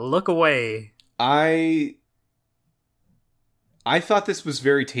look away. I thought this was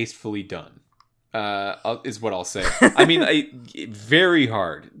very tastefully done. Is what I'll say. I mean, very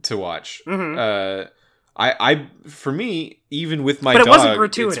hard to watch. Mm-hmm. For me, even with my but it dog, wasn't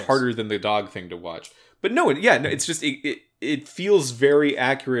gratuitous. It's harder than the dog thing to watch. But no, it's just it feels very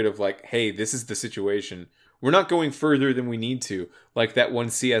accurate. Of like, hey, this is the situation. We're not going further than we need to. Like that one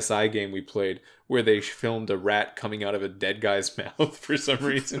CSI game we played where they filmed a rat coming out of a dead guy's mouth for some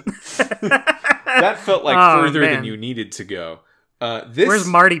reason. That felt like further than you needed to go. Where's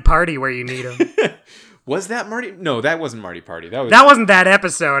Marty Party where you need him? Was that Marty? No, that wasn't Marty Party. That wasn't that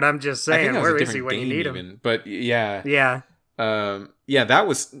episode. I'm just saying. Where is he when you need him? But yeah. Yeah. That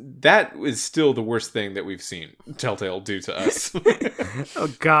was still the worst thing that we've seen Telltale do to us.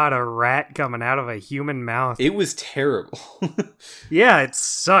 Oh God, a rat coming out of a human mouth. It was terrible. Yeah, it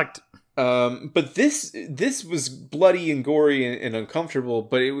sucked. But this was bloody and gory and uncomfortable,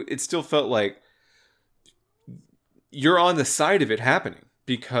 but it still felt like you're on the side of it happening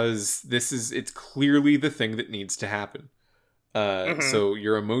because it's clearly the thing that needs to happen. So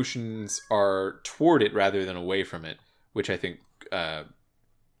your emotions are toward it rather than away from it, which I think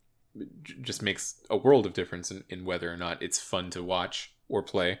just makes a world of difference in whether or not it's fun to watch or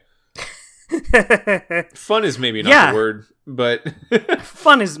play. Fun is maybe not the word, but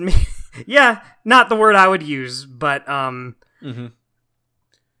fun is not the word I would use, but mm-hmm.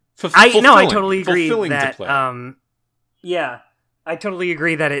 I totally agree that I totally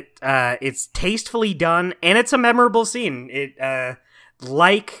agree that it's tastefully done and it's a memorable scene. It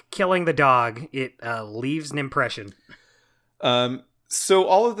like killing the dog, it leaves an impression. So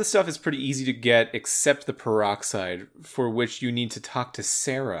all of the stuff is pretty easy to get except the peroxide, for which you need to talk to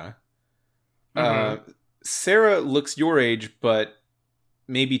Sarah. Mm-hmm. Sarah looks your age, but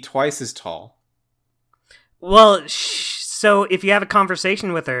maybe twice as tall. Well, so if you have a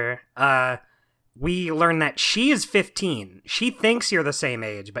conversation with her, we learn that she is 15. She thinks you're the same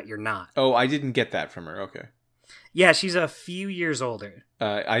age, but you're not. Oh, I didn't get that from her. Okay. Yeah, she's a few years older.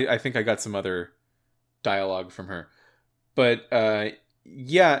 I think I got some other dialogue from her. But,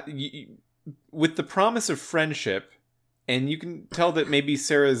 with the promise of friendship, and you can tell that maybe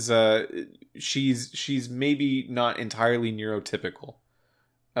Sarah's, she's maybe not entirely neurotypical.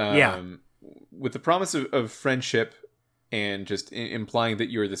 With the promise of friendship and just implying that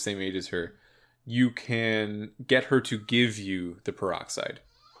you're the same age as her, you can get her to give you the peroxide.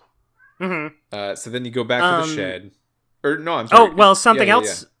 Mm-hmm. So then you go back to the shed. Or, no, I'm sorry. Oh, well, something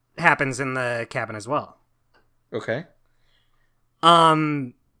else happens in the cabin as well. Okay.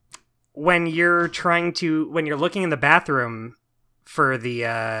 When you're looking in the bathroom for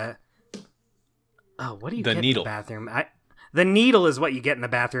the, what do you get needle. In the bathroom? The needle is what you get in the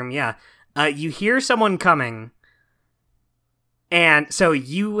bathroom, yeah. You hear someone coming, and so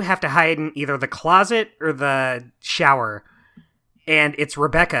you have to hide in either the closet or the shower, and it's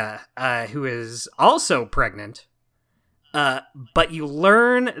Rebecca, who is also pregnant, but you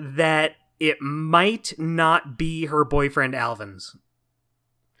learn that it might not be her boyfriend Alvin's.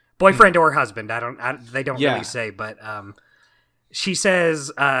 Boyfriend or husband, they don't really say, but she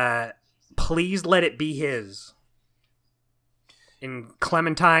says, please let it be his. And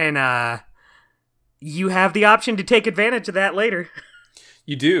Clementine, you have the option to take advantage of that later.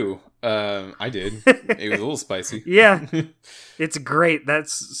 You do. I did. It was a little spicy. Yeah. It's great.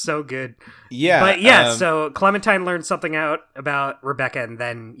 That's so good. Yeah. But so Clementine learns something out about Rebecca, and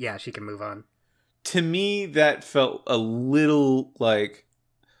then, she can move on. To me, that felt a little like,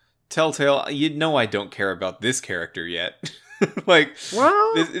 Telltale, I don't care about this character yet. Like, well,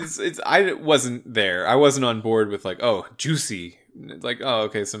 I wasn't there. I wasn't on board with like, oh, juicy. Like, oh,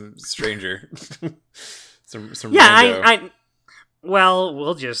 okay, some stranger. some rando. Well,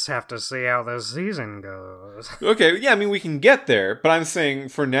 we'll just have to see how the season goes. Okay, yeah, I mean, we can get there, but I'm saying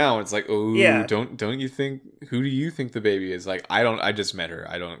for now, it's like, oh, don't you think, who do you think the baby is? Like, I just met her.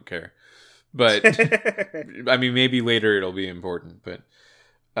 I don't care. But, I mean, maybe later it'll be important, but,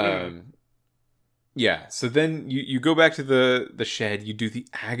 so then you go back to the shed, you do the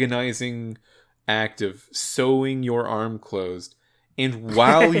agonizing act of sewing your arm closed, and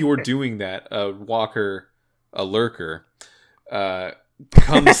while you're doing that, a lurker,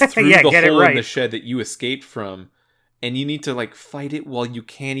 comes through the hole in the shed that you escaped from and you need to like fight it while you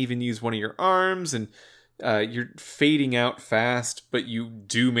can't even use one of your arms, and you're fading out fast, but you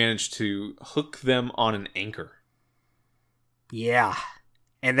do manage to hook them on an anchor. Yeah.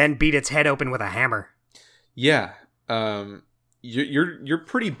 And then beat its head open with a hammer. Yeah. You're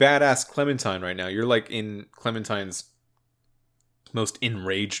pretty badass Clementine right now. You're like in Clementine's most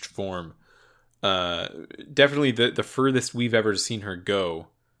enraged form. Definitely the furthest we've ever seen her go.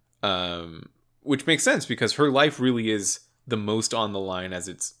 Which makes sense because her life really is the most on the line as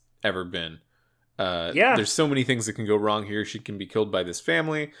it's ever been. There's so many things that can go wrong here. She can be killed by this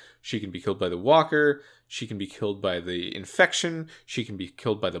family. She can be killed by the walker. She can be killed by the infection. She can be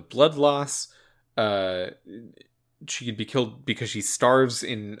killed by the blood loss. She could be killed because she starves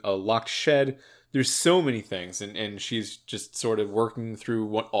in a locked shed. There's so many things, and she's just sort of working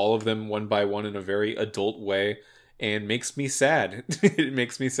through all of them one by one in a very adult way, and makes me sad. It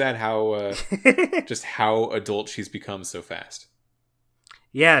makes me sad how just how adult she's become so fast.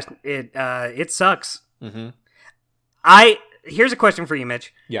 Yeah, it sucks. Mm-hmm. Here's a question for you,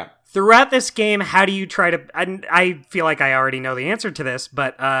 Mitch. Yeah. Throughout this game, how do you try to... I feel like I already know the answer to this,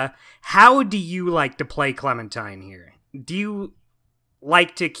 but how do you like to play Clementine here? Do you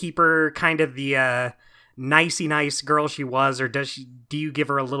like to keep her kind of the nicey nice girl she was, or do you give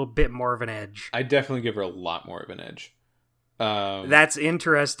her a little bit more of an edge? I definitely give her a lot more of an edge. That's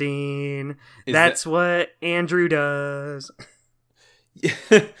interesting. That's what Andrew does.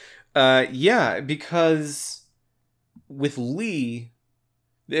 Yeah, because with Lee,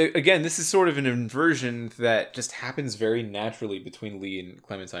 again, this is sort of an inversion that just happens very naturally between Lee and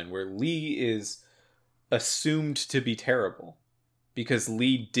Clementine, where Lee is assumed to be terrible because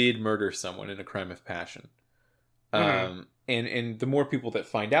Lee did murder someone in a crime of passion. Mm-hmm. And the more people that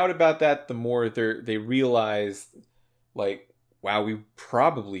find out about that, the more they realize, like, wow, we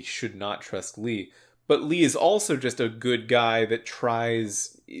probably should not trust Lee. But Lee is also just a good guy that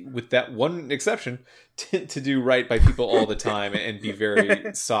tries, with that one exception, to do right by people all the time and be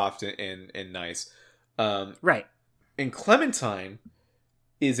very soft and nice. Right. And Clementine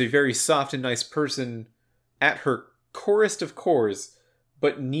is a very soft and nice person at her corest of cores,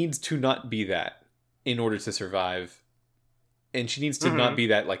 but needs to not be that in order to survive. And she needs to not be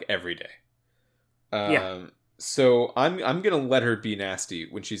that like every day. Yeah. So I'm gonna let her be nasty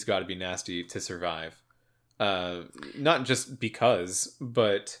when she's got to be nasty to survive. Not just because,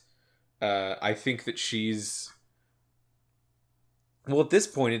 but I think that she's... Well, at this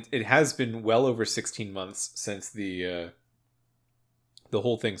point, it has been well over 16 months since the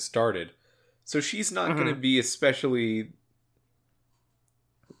whole thing started. So she's not going to be especially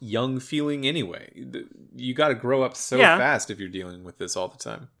young feeling anyway. You got to grow up so fast if you're dealing with this all the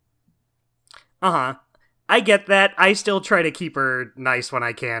time. Uh-huh. I get that. I still try to keep her nice when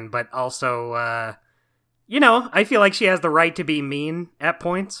I can, but also, I feel like she has the right to be mean at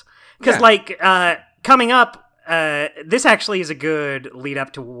points. Because, coming up, this actually is a good lead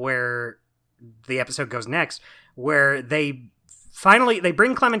up to where the episode goes next, where they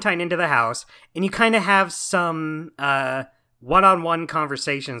bring Clementine into the house, and you kind of have some one-on-one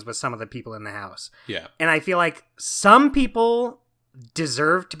conversations with some of the people in the house. Yeah. And I feel like some people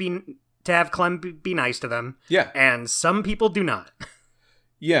deserve to have Clem be nice to them. Yeah. And some people do not.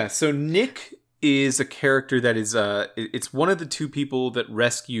 Yeah, so Nick is a character that is it's one of the two people that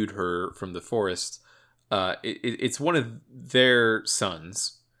rescued her from the forest. It's one of their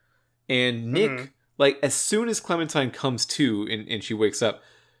sons. And Nick, like, as soon as Clementine comes to and she wakes up,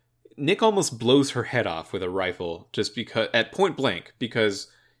 Nick almost blows her head off with a rifle just because, at point blank, because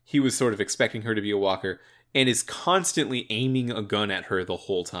he was sort of expecting her to be a walker, and is constantly aiming a gun at her the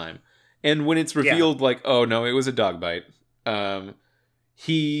whole time. And when it's revealed, like, oh no, it was a dog bite,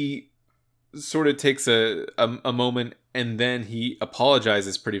 he sort of takes a moment, and then he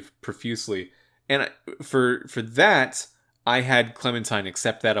apologizes pretty profusely. And for that, I had Clementine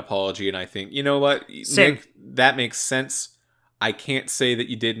accept that apology, and I think, you know what, Nick, that makes sense. I can't say that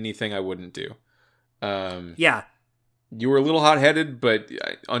you did anything I wouldn't do. Yeah. You were a little hot-headed, but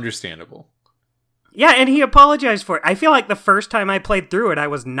understandable. Yeah, and he apologized for it. I feel like the first time I played through it, I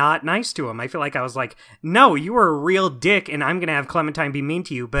was not nice to him. I feel like I was like, no, you were a real dick, and I'm going to have Clementine be mean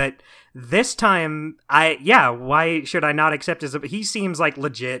to you. But this time, why should I not accept his... He seems like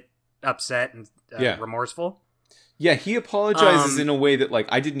legit upset and remorseful. Yeah, he apologizes in a way that, like,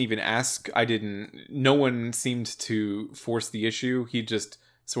 I didn't even ask. No one seemed to force the issue. He just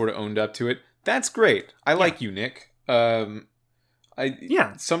sort of owned up to it. That's great. I like you, Nick.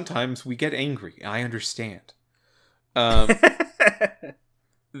 Sometimes we get angry. I understand. The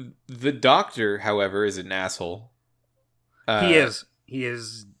doctor, however, is an asshole. He is. He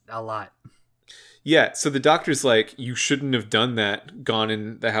is a lot. Yeah, so the doctor's like, you shouldn't have done that, gone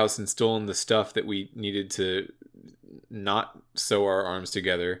in the house and stolen the stuff that we needed to not sew our arms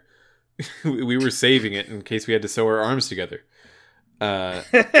together. We were saving it in case we had to sew our arms together.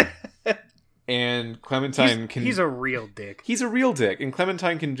 And Clementine He's a real dick. He's a real dick. And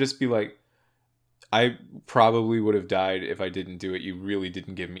Clementine can just be like, I probably would have died if I didn't do it. You really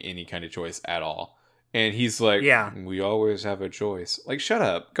didn't give me any kind of choice at all. And he's like, yeah, we always have a choice. Like, shut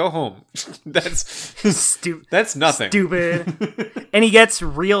up. Go home. That's That's nothing. Stupid. And he gets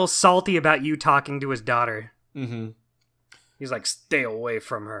real salty about you talking to his daughter. Mm-hmm. He's like, stay away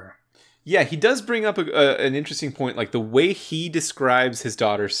from her. Yeah, he does bring up an interesting point. Like, the way he describes his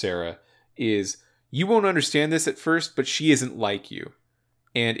daughter, Sarah, is, you won't understand this at first, but she isn't like you.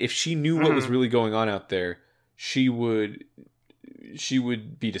 And if she knew what was really going on out there, she would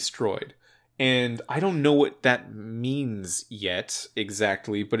be destroyed. And I don't know what that means yet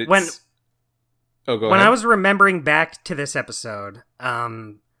exactly, but it's... When ahead. I was remembering back to this episode,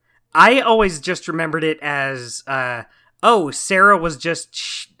 I always just remembered it as, Sarah was just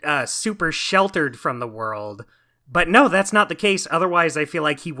super sheltered from the world. But no, that's not the case. Otherwise, I feel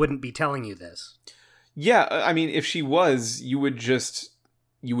like he wouldn't be telling you this. Yeah, I mean, if she was, you would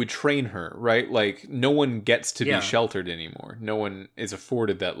train her, right? Like, no one gets to be sheltered anymore. No one is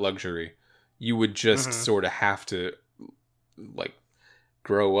afforded that luxury. You would just sort of have to, like,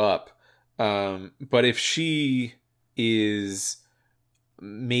 grow up. But if she is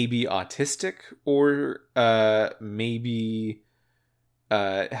maybe autistic or maybe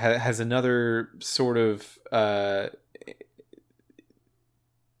has another sort of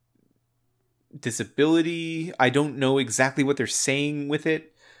disability, I don't know exactly what they're saying with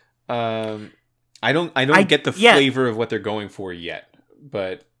it. I don't get the flavor of what they're going for yet,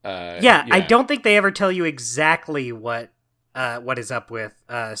 but I don't think they ever tell you exactly what is up with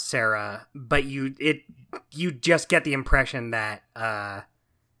Sarah, but you just get the impression that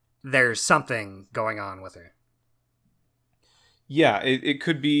there's something going on with her. Yeah, it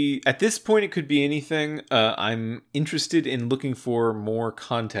could be, at this point it could be anything. I'm interested in looking for more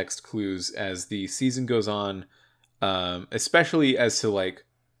context clues as the season goes on, especially as to, like,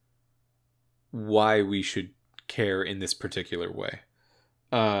 why we should care in this particular way.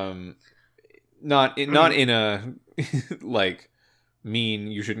 Not in a like, mean,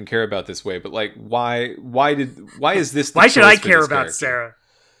 you shouldn't care about this way, but like, why is this the why should I care about character?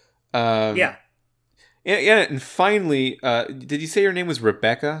 Sarah? Yeah, and finally, did you say her name was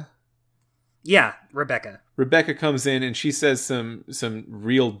Rebecca? Yeah, Rebecca. Rebecca comes in and she says some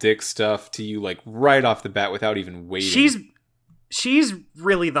real dick stuff to you, like, right off the bat without even waiting. She's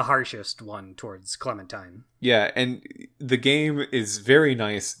really the harshest one towards Clementine. Yeah, and the game is very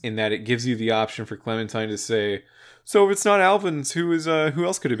nice in that it gives you the option for Clementine to say, so if it's not Alvin's, who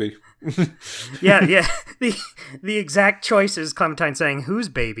else could it be? yeah. The exact choice is Clementine saying, whose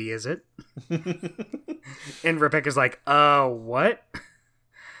baby is it? And Rebecca's like, what?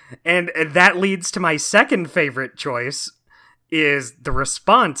 And that leads to my second favorite choice, is the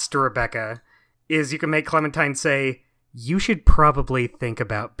response to Rebecca is you can make Clementine say, you should probably think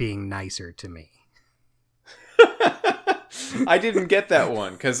about being nicer to me. I didn't get that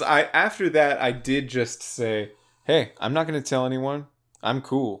one, because after that, I did just say, hey, I'm not going to tell anyone. I'm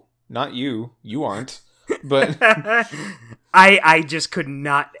cool. Not you. You aren't. But I just could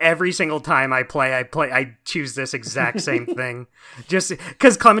not. Every single time I choose this exact same thing. Just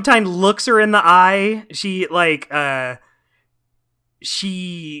because Clementine looks her in the eye.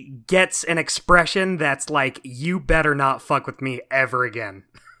 She gets an expression that's like, you better not fuck with me ever again.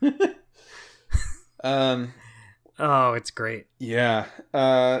 Oh, it's great. Yeah.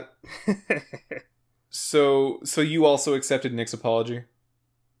 So you also accepted Nick's apology?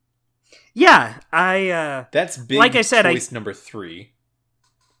 Yeah, that's big. Like I said, choice number 3.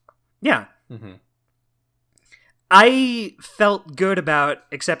 Yeah. Mm-hmm. I felt good about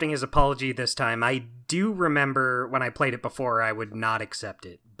accepting his apology this time. I do remember when I played it before, I would not accept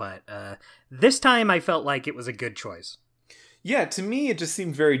it. But this time I felt like it was a good choice. Yeah, to me it just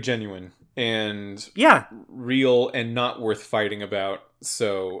seemed very genuine and real and not worth fighting about.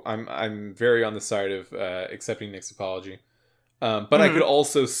 So I'm very on the side of accepting Nick's apology. But I could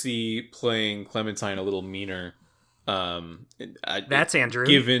also see playing Clementine a little meaner. That's Andrew.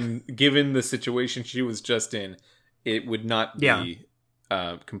 Given the situation she was just in, it would not be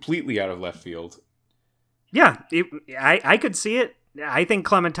completely out of left field. Yeah, I could see it. I think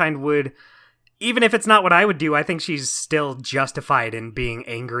Clementine would, even if it's not what I would do, I think she's still justified in being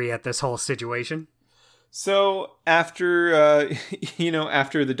angry at this whole situation. So after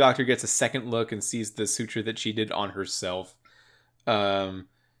after the doctor gets a second look and sees the suture that she did on herself,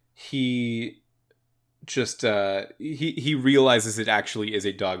 he just he realizes it actually is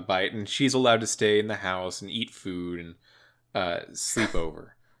a dog bite, and she's allowed to stay in the house and eat food and sleep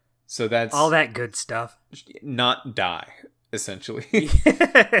over. So that's all that good stuff. Not die, essentially.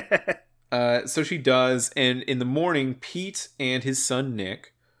 So she does, and in the morning, Pete and his son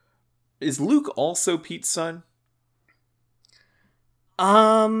Nick. Is Luke also Pete's son?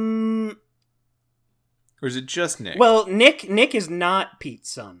 Or is it just Nick? Well, Nick is not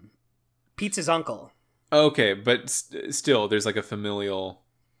Pete's son. Pete's his uncle. Okay, but still, there's like a familial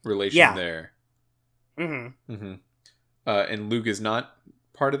relation there. Mm-hmm. Mm-hmm. And Luke is not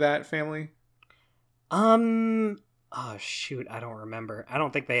part of that family? Oh shoot, I don't remember. I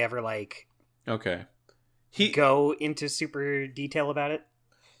don't think they ever okay. Go into super detail about it.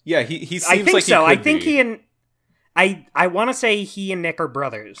 Yeah, he seems I think like so. He I could think be. he and I want to say he and Nick are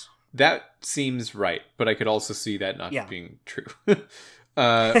brothers. That seems right, but I could also see that not being true.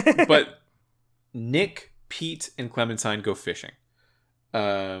 But Nick, Pete, and Clementine go fishing.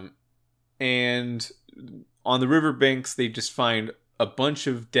 And on the riverbanks, they just find a bunch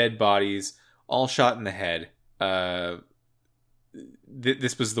of dead bodies, all shot in the head.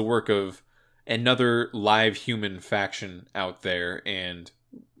 This was the work of another live human faction out there, and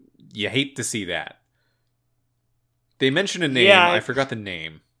you hate to see that. They mention a name. Yeah, I forgot the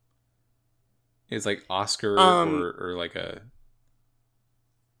name. It's like Oscar or like a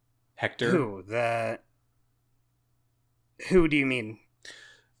Hector. Who do you mean?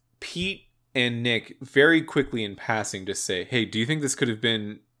 Pete and Nick very quickly in passing just say, "Hey, do you think this could have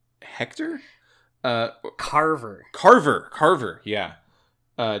been Hector?" Carver. Carver. Yeah.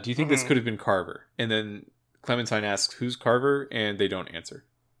 Do you think this could have been Carver? And then Clementine asks, "Who's Carver?" And they don't answer.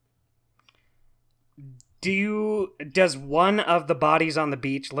 Does one of the bodies on the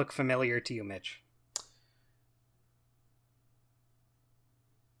beach look familiar to you, Mitch?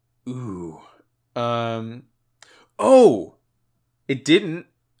 Ooh. Oh! It didn't,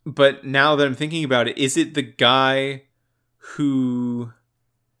 but now that I'm thinking about it, is it the guy who...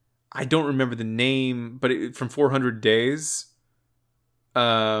 I don't remember the name, but from 400 Days?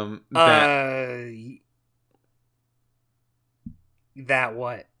 That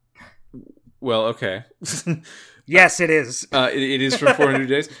what? Well, okay. Yes, it is. It is from 400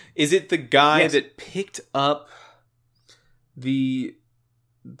 Days. Is it the guy Yes. that picked up the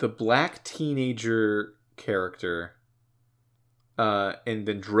black teenager character and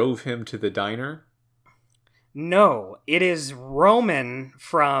then drove him to the diner? No, it is Roman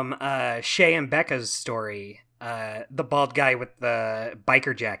from Shay and Becca's story. The bald guy with the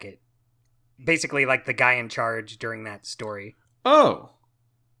biker jacket. Basically like the guy in charge during that story. Oh.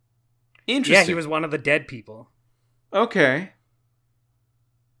 Interesting. Yeah, he was one of the dead people. Okay.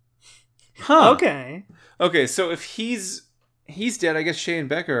 Huh. Okay. Okay, so if he's dead, I guess Shay and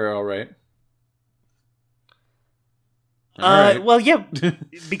Becca are all right. Right. Well, yeah,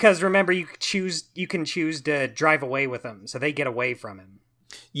 because remember, you can choose to drive away with him, so they get away from him.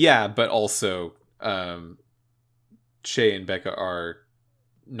 Yeah, but also, Shay and Becca are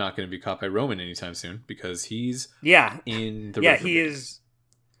not going to be caught by Roman anytime soon because he's in the river. He is.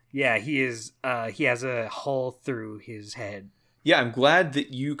 Yeah, he is. He has a hole through his head. Yeah, I'm glad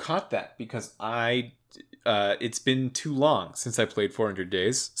that you caught that because it's been too long since I played 400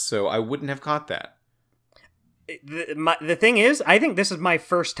 Days, so I wouldn't have caught that. The thing is, I think this is my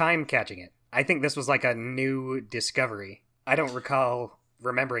first time catching it. I think this was like a new discovery. I don't recall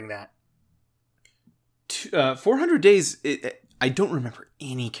remembering that. 400 Days, I don't remember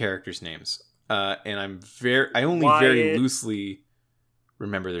any characters' names, and I only very loosely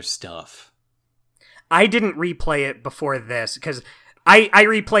remember their stuff. I didn't replay it before this because I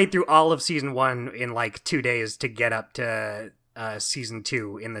replayed through all of season 1 in like 2 days to get up to season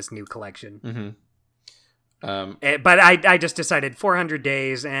 2 in this new collection. Mm-hmm. But I just decided 400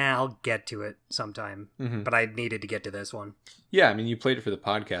 Days, I'll get to it sometime. Mm-hmm. But I needed to get to this one. Yeah, I mean, you played it for the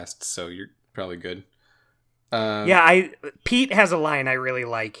podcast, so you're probably good. Pete has a line I really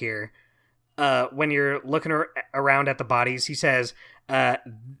like here. When you're looking around at the bodies, he says,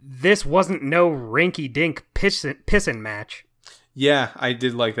 "This wasn't no rinky-dink pissin' match." Yeah, I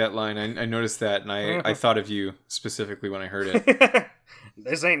did like that line. I noticed that, and I thought of you specifically when I heard it.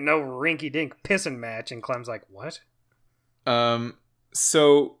 This ain't no rinky-dink pissin' match. And Clem's like, what?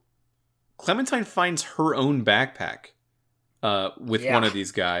 So Clementine finds her own backpack with one of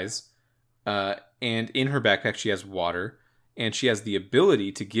these guys. And in her backpack, she has water. And she has the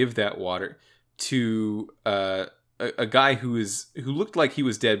ability to give that water to a guy who looked like he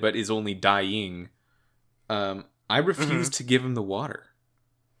was dead, but is only dying. I refused to give him the water.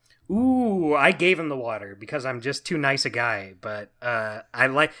 Ooh, I gave him the water because I'm just too nice a guy. But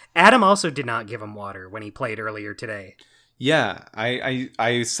Adam also did not give him water when he played earlier today. Yeah,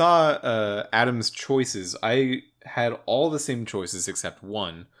 I saw Adam's choices. I had all the same choices except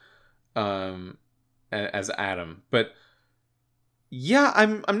one, as Adam. But yeah,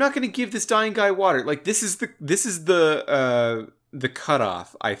 I'm not gonna give this dying guy water. Like this is the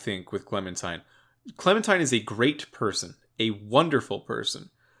cutoff, I think, with Clementine. Clementine is a great person, a wonderful person.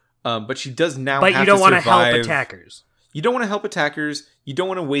 But she does now have to survive. But you don't want to help attackers. You don't want to help attackers. You don't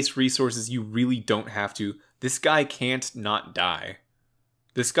want to waste resources. You really don't have to. This guy can't not die.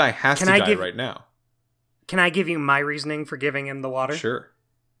 This guy has to die right now. Can I give you my reasoning for giving him the water? Sure.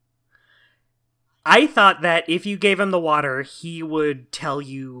 I thought that if you gave him the water, he would tell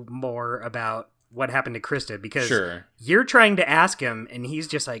you more about what happened to Krista, because you're trying to ask him and he's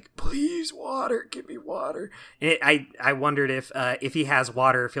just like, please, water, give me water. And I wondered if he has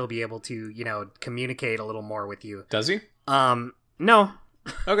water, if he'll be able to, communicate a little more with you. Does he? No.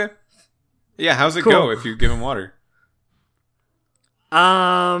 Okay. Yeah, how's it go if you give him water?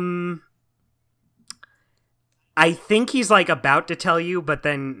 I think he's like about to tell you, but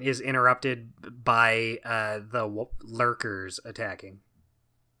then is interrupted by the lurkers attacking.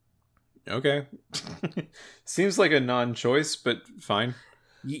 Okay. Seems like a non-choice, but fine.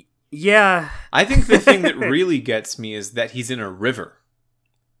 Yeah. I think the thing that really gets me is that he's in a river.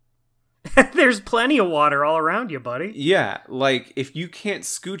 There's plenty of water all around you, buddy. Yeah, like, if you can't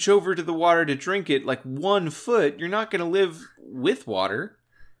scooch over to the water to drink it, like 1 foot, you're not going to live with water.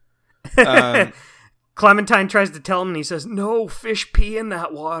 Clementine tries to tell him, and he says, no, fish pee in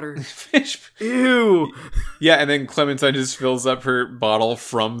that water. Fish Ew. Yeah, and then Clementine just fills up her bottle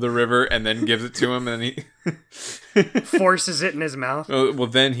from the river and then gives it to him, and he forces it in his mouth. Well,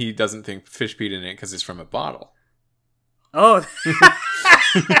 then he doesn't think fish peed in it because it's from a bottle. Oh.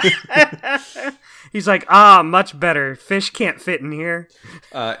 He's like, much better. Fish can't fit in here.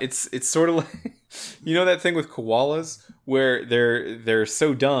 It's sort of like, that thing with koalas where they're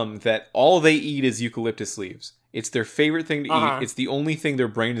so dumb that all they eat is eucalyptus leaves. It's their favorite thing to eat. It's the only thing their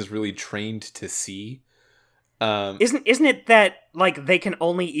brain is really trained to see. Isn't it that like they can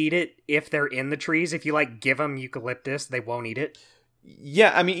only eat it if they're in the trees? If you like give them eucalyptus, they won't eat it.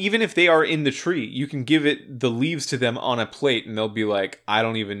 Yeah, I mean, even if they are in the tree, you can give it the leaves to them on a plate, and they'll be like, "I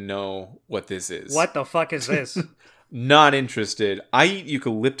don't even know what this is. What the fuck is this?" Not interested. I eat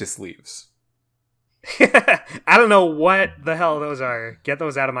eucalyptus leaves. I don't know what the hell those are. Get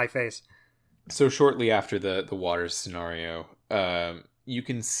those out of my face. So shortly after the water scenario, you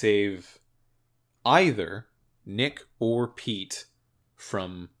can save either Nick or Pete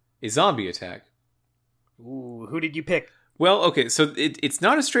from a zombie attack. Ooh, who did you pick? Well, okay, so it's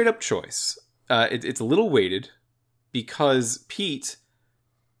not a straight up choice. It's a little weighted because Pete,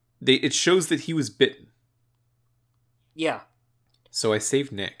 it shows that he was bitten. Yeah. So I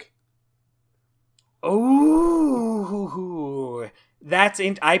saved Nick. Oh,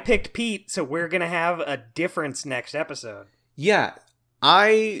 I picked Pete, so we're gonna have a difference next episode. Yeah,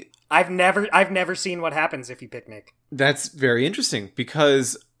 I've never seen what happens if you pick Nick. That's very interesting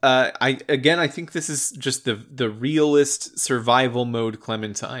because I think this is just the realist survival mode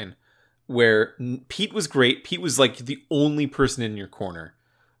Clementine, where Pete was great. Pete was like the only person in your corner,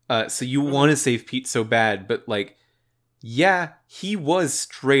 so you want to save Pete so bad, but like, yeah, he was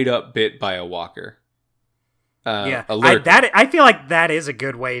straight up bit by a walker. I feel like that is a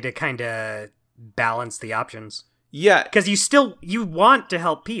good way to kind of balance the options. Yeah, because you want to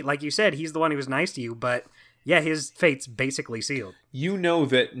help Pete, like you said, he's the one who was nice to you, but yeah, his fate's basically sealed. You know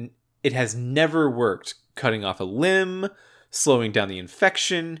that it has never worked cutting off a limb, slowing down the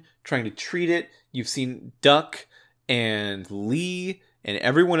infection, trying to treat it. You've seen Duck and Lee and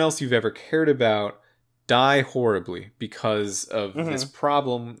everyone else you've ever cared about die horribly because of this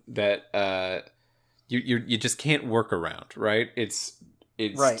problem that you just can't work around, right? It's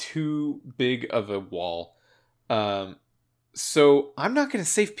right. Too big of a wall. So I'm not going to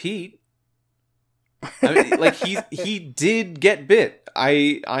save Pete. I mean, like he did get bit.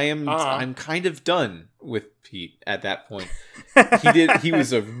 I'm kind of done with Pete at that point. He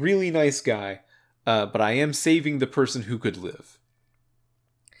was a really nice guy, but I am saving the person who could live.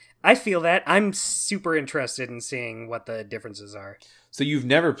 I feel that. I'm super interested in seeing what the differences are. So you've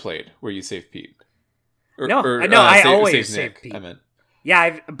never played where you save Pete? I always save Pete. I meant.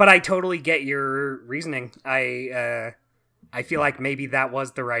 Yeah, but I totally get your reasoning. I feel like maybe that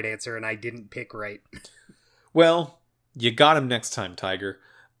was the right answer and I didn't pick right. Well, you got him next time, Tiger.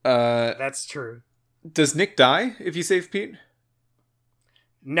 That's true. Does Nick die if you save Pete?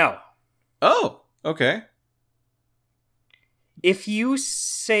 No. Oh, okay. if you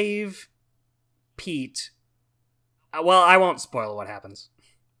save Pete, well, I won't spoil what happens.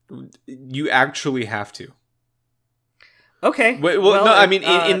 You actually have to. Okay. Well, no, I mean,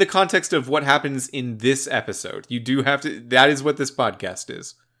 in the context of what happens in this episode, you do have to. That is what this podcast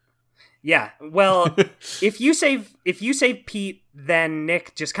is. Yeah. Well, if you save Pete, then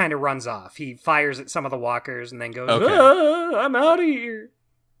Nick just kind of runs off. He fires at some of the walkers and then goes, Okay. I'm out of here.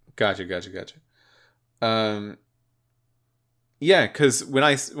 Gotcha. Yeah, because when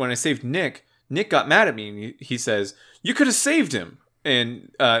I saved Nick got mad at me and he says, "You could have saved him."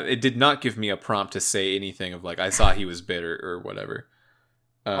 And it did not give me a prompt to say anything of like, I saw he was bitter or whatever.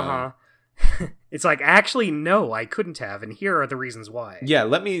 It's like, actually, no, I couldn't have, and here are the reasons why. Yeah,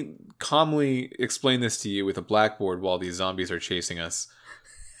 let me calmly explain this to you with a blackboard while these zombies are chasing us.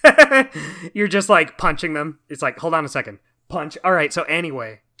 You're just like punching them. It's like, hold on a second. Punch. All right, so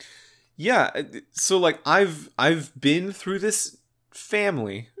anyway. Yeah, so like I've been through this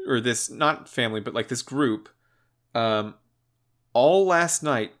family, or this, not family, but like this group, all last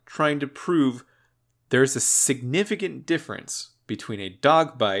night trying to prove there's a significant difference between a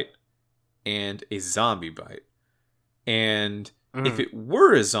dog bite and a zombie bite. And if it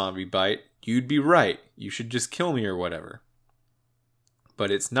were a zombie bite, you'd be right. You should just kill me or whatever. But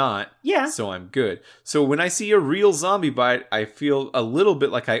it's not. Yeah. So I'm good. So when I see a real zombie bite, I feel a little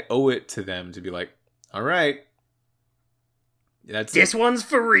bit like I owe it to them to be like, all right. This one's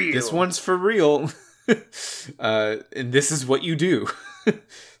for real. This one's for real. And this is what you do.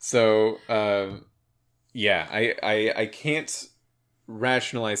 So, yeah, I can't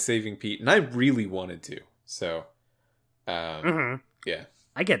rationalize saving Pete, and I really wanted to. So, yeah.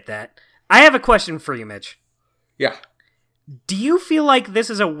 I get that. I have a question for you, Mitch. Yeah. Do you feel like this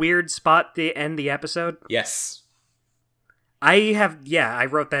is a weird spot to end the episode? Yes. I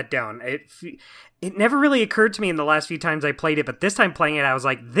wrote that down. It never really occurred to me in the last few times I played it, but this time playing it, I was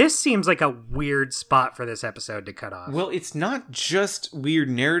like, this seems like a weird spot for this episode to cut off. Well, it's not just weird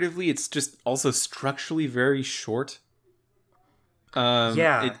narratively, it's just also structurally very short.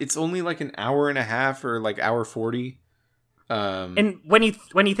 Yeah. It's only like an hour and a half or like hour 40. And when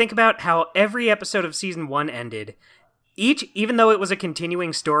you think about how every episode of season 1 ended, even though it was a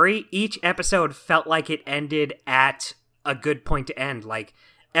continuing story, each episode felt like it ended at a good point to end. Like,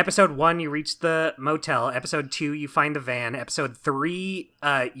 episode 1, you reach the motel. Episode 2, you find the van. Episode 3,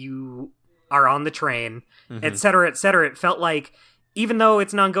 you are on the train, etc., etc. It felt like, even though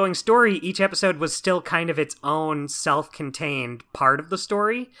it's an ongoing story, each episode was still kind of its own self-contained part of the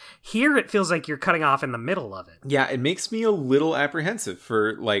story. Here, it feels like you're cutting off in the middle of it. Yeah, it makes me a little apprehensive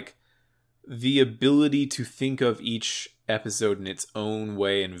for, like, the ability to think of each episode in its own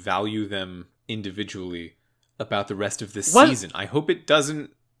way and value them individually about the rest of this season. I hope it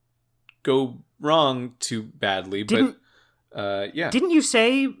doesn't go wrong too badly, but yeah. Didn't you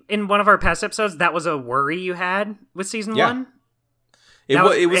say in one of our past episodes that was a worry you had with season 1?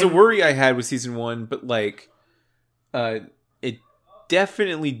 It was a worry I had with season 1, but like it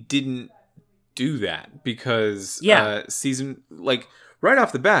definitely didn't do that because season, like, right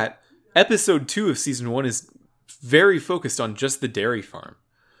off the bat, episode 2 of season 1 is very focused on just the dairy farm.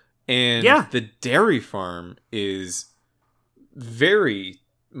 And the dairy farm is very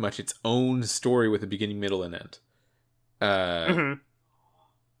much its own story with a beginning, middle, and end.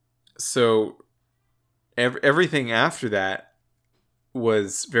 So everything after that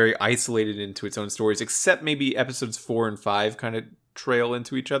was very isolated into its own stories, except maybe episodes 4 and 5 kind of trail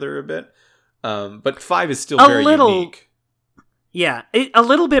into each other a bit. But 5 is still very unique. Yeah, a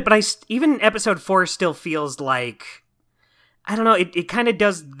little bit, but even episode 4 still feels like, I don't know, it kind of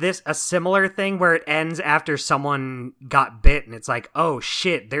does a similar thing where it ends after someone got bit, and it's like, oh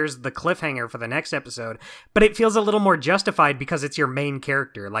shit, there's the cliffhanger for the next episode. But it feels a little more justified because it's your main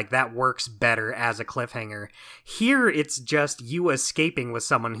character. Like, that works better as a cliffhanger. Here, it's just you escaping with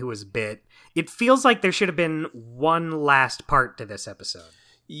someone who was bit. It feels like there should have been one last part to this episode.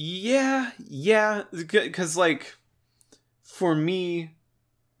 Yeah, because, like, for me,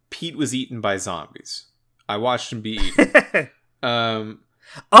 Pete was eaten by zombies. I watched him be eaten.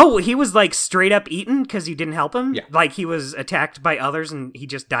 Oh, he was like straight up eaten because you didn't help him? Yeah. Like he was attacked by others and he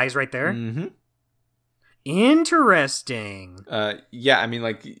just dies right there? Mm-hmm. Interesting. Yeah, I mean,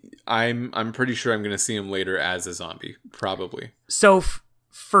 like, I'm pretty sure I'm going to see him later as a zombie, probably. So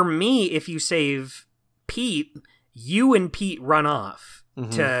for me, if you save Pete, you and Pete run off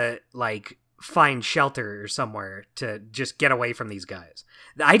to, like, find shelter somewhere to just get away from these guys.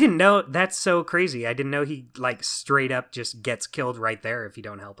 I didn't know. That's so crazy. I didn't know he, like, straight up just gets killed right there if you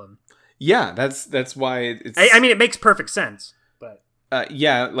don't help him. Yeah, that's why it's... I mean, it makes perfect sense, but...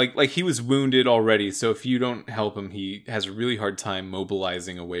 Yeah, like he was wounded already, so if you don't help him, he has a really hard time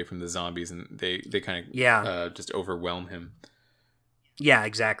mobilizing away from the zombies, and they kind of just overwhelm him. Yeah,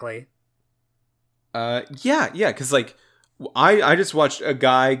 exactly. Yeah, because like I just watched a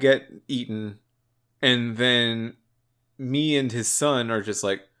guy get eaten, and then me and his son are just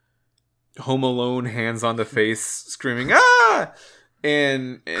like Home Alone, hands on the face, screaming "ah!"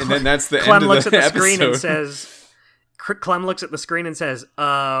 and then that's the Clem end looks of the at the episode. screen and says. Clem looks at the screen and says,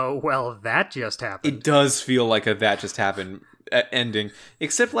 well, that just happened. It does feel like a that just happened ending.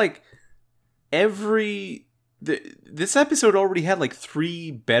 Except, like, this episode already had, like, 3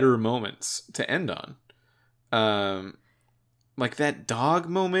 better moments to end on. Like, that dog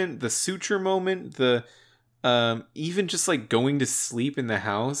moment, the suture moment, the... even just, like, going to sleep in the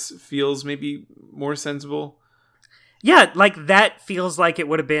house feels maybe more sensible. Yeah, like, that feels like it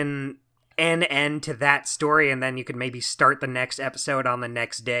would have been... an end to that story, and then you could maybe start the next episode on the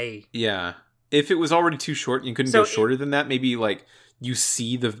next day. Yeah. If it was already too short, you couldn't go shorter than that. Maybe, like, you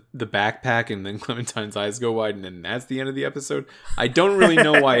see the backpack, and then Clementine's eyes go wide, and then that's the end of the episode. I don't really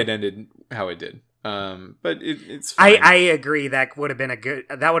know why it ended how it did. But it's fine. I agree. That would have been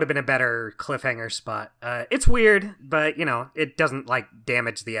a better cliffhanger spot. It's weird, but, you know, it doesn't, like,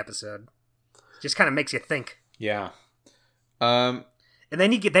 damage the episode. It just kind of makes you think. Yeah. And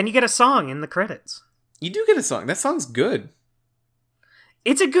then you get a song in the credits. You do get a song. That song's good.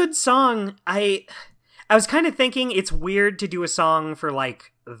 It's a good song. I was kind of thinking it's weird to do a song for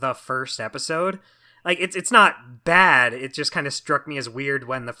like the first episode. Like it's not bad. It just kind of struck me as weird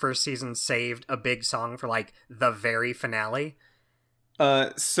when the first season saved a big song for like the very finale.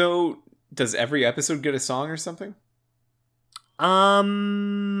 So does every episode get a song or something? I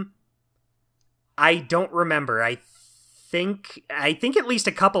don't remember. I think at least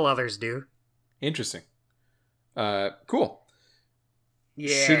a couple others do. Interesting. Cool.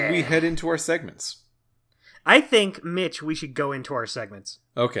 Yeah. Should we head into our segments? I think, Mitch, we should go into our segments.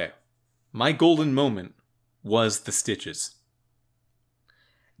 Okay. My golden moment was the Stitches.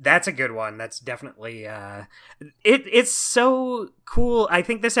 That's a good one. That's definitely it's so cool. I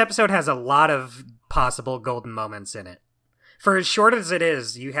think this episode has a lot of possible golden moments in it. For as short as it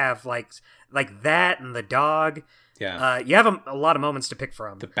is, you have like that and the dog. Yeah. You have a lot of moments to pick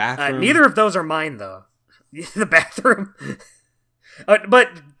from. The bathroom. Neither of those are mine, though. The bathroom.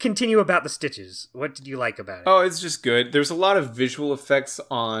 But continue about the Stitches. What did you like about it? Oh, it's just good. There's a lot of visual effects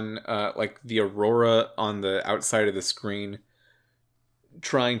on, like, the aurora on the outside of the screen,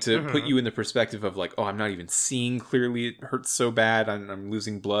 trying to put you in the perspective of, like, oh, I'm not even seeing clearly. It hurts so bad. I'm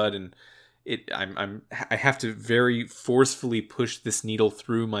losing blood, and I have to very forcefully push this needle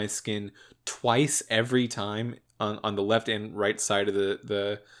through my skin twice every time on the left and right side of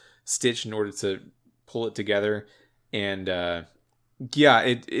the stitch in order to pull it together. And yeah,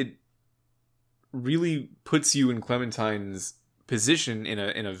 it really puts you in Clementine's position in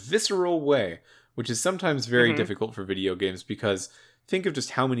a visceral way, which is sometimes very difficult for video games, because think of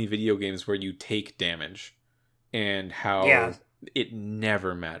just how many video games where you take damage and how it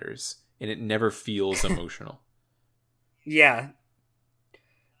never matters and it never feels emotional. Yeah.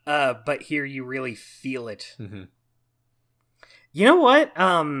 But here you really feel it. Mm-hmm. You know what?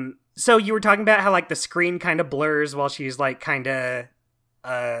 So you were talking about how like the screen kind of blurs while she's like kind of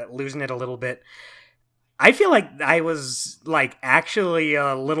losing it a little bit. I feel like I was like actually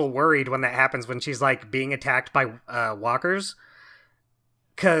a little worried when that happens, when she's like being attacked by walkers.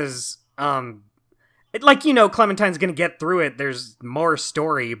 'Cause like, you know, Clementine's gonna get through it. There's more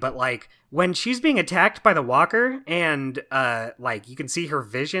story, but like when she's being attacked by the walker and like you can see her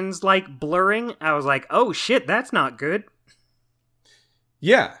visions like blurring, I was like, oh shit, that's not good.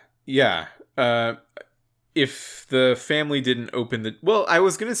 Yeah. If the family didn't open the... Well, I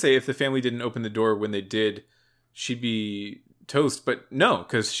was going to say if the family didn't open the door when they did, she'd be toast. But no,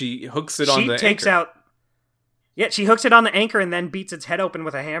 because she hooks it on the anchor. Yeah, she hooks it on the anchor and then beats its head open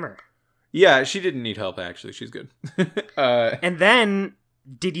with a hammer. Yeah, she didn't need help, actually. She's good. And then,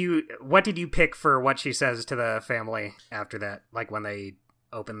 what did you pick for what she says to the family after that? Like when they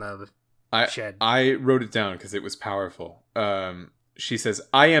open the shed? I wrote it down because it was powerful. She says,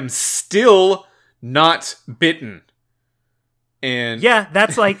 "I am still not bitten." And yeah,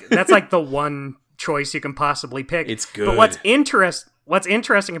 that's like the one choice you can possibly pick. It's good. But what's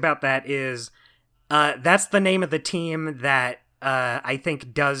interesting about that is that's the name of the team that I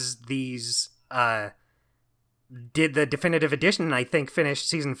think does these did the definitive edition and I think finished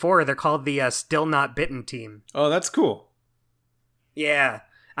season 4. They're called the Still Not Bitten team. Oh, that's cool. Yeah.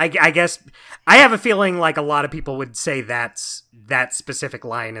 I guess I have a feeling like a lot of people would say that specific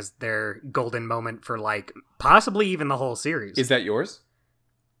line is their golden moment for like possibly even the whole series. Is that yours?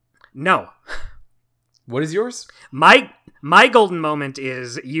 No. What is yours? My golden moment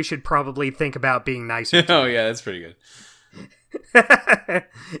is you should probably think about being nicer. Oh yeah, that's pretty good.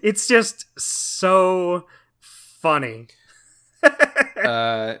 It's just so funny.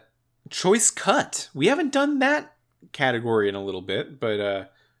 Choice cut. We haven't done that category in a little bit, but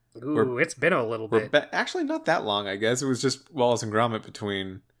it's been a little bit. Actually, not that long, I guess. It was just Wallace and Gromit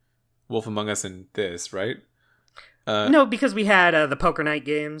between Wolf Among Us and this, right? No, because we had the Poker Night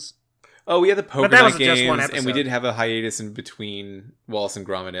games. Oh, we had the Poker Night games, just one episode. And we did have a hiatus in between Wallace and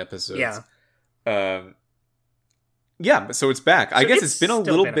Gromit episodes. Yeah. Yeah, so it's back. I guess it's been a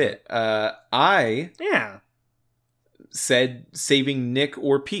little bit. I said saving Nick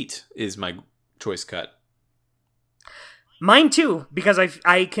or Pete is my choice cut. Mine too, because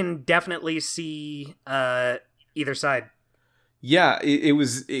I can definitely see either side. Yeah, it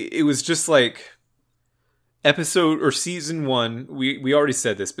was just like episode or season 1. We already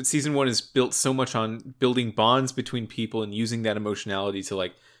said this, but season 1 is built so much on building bonds between people and using that emotionality to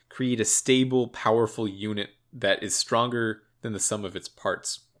like create a stable, powerful unit that is stronger than the sum of its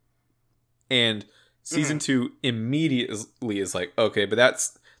parts. And season 2 immediately is like, okay, but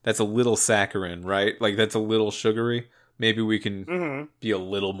that's a little saccharine, right? Like that's a little sugary. Maybe we can be a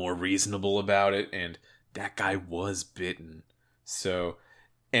little more reasonable about it. And that guy was bitten. So,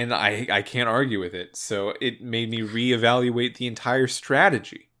 and I can't argue with it. So it made me reevaluate the entire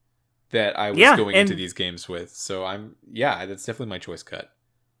strategy that I was going into these games with. So that's definitely my choice cut.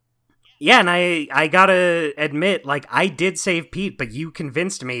 Yeah, and I gotta admit, like, I did save Pete, but you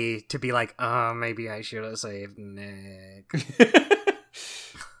convinced me to be like, maybe I should have saved Nick.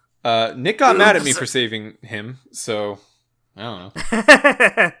 Nick got mad at me for saving him, so I don't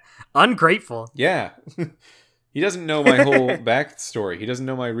know. Ungrateful. Yeah. He doesn't know my whole backstory. He doesn't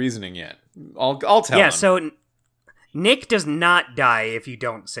know my reasoning yet. I'll tell him. Yeah, so Nick does not die if you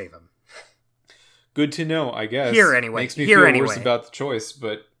don't save him. Good to know, I guess. Here anyway. Makes me feel worse about the choice,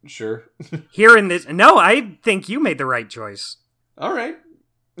 but sure. Here in this... No, I think you made the right choice. All right.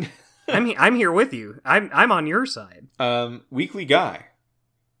 I'm here with you. I'm on your side. Weekly Guy.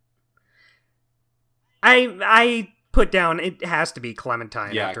 I put down it has to be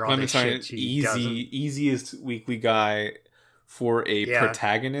Clementine after Clementine, all this shit she does. Easiest Weekly Guy for a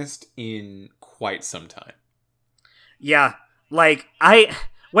protagonist in quite some time. Yeah, like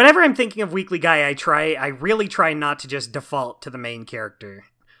whenever I'm thinking of Weekly Guy, I really try not to just default to the main character.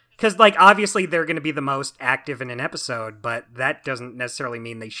 Because, like, obviously they're going to be the most active in an episode, but that doesn't necessarily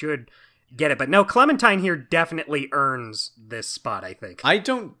mean they should get it. But no, Clementine here definitely earns this spot, I think. I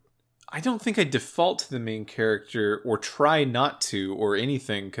don't think I default to the main character or try not to or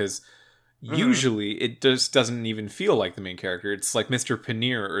anything, because usually it just doesn't even feel like the main character. It's like Mr.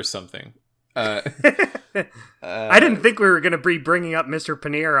 Paneer or something. I didn't think we were going to be bringing up Mr.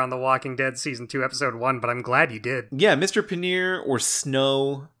 Paneer on The Walking Dead Season 2, Episode 1, but I'm glad you did. Yeah, Mr. Paneer or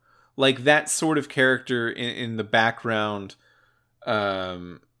Snow, like that sort of character in the background,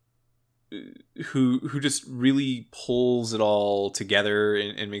 who just really pulls it all together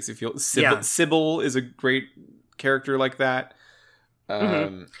and makes it feel... Sybil is a great character like that.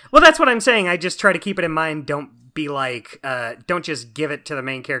 Well, that's what I'm saying. I just try to keep it in mind. Don't be like... don't just give it to the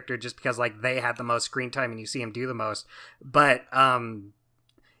main character just because like they have the most screen time and you see him do the most. But,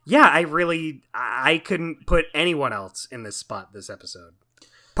 yeah, I couldn't put anyone else in this spot this episode.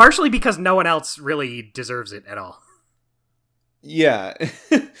 Partially because no one else really deserves it at all. Yeah.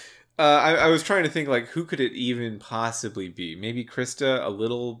 I was trying to think, like, who could it even possibly be? Maybe Krista a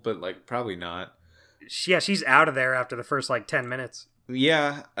little, but, like, probably not. Yeah, she's out of there after the first, like, 10 minutes.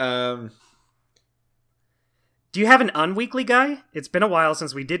 Yeah. Do you have an unweekly guy? It's been a while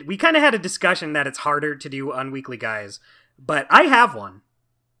since we did. We kind of had a discussion that it's harder to do unweekly guys, but I have one.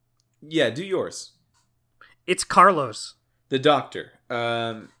 Yeah, do yours. It's Carlos. The doctor.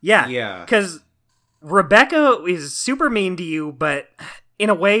 Yeah. Because Rebecca is super mean to you, but... in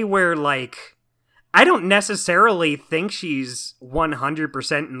a way where, like, I don't necessarily think she's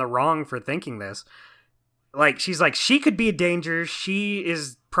 100% in the wrong for thinking this. Like, she's like, she could be a danger. She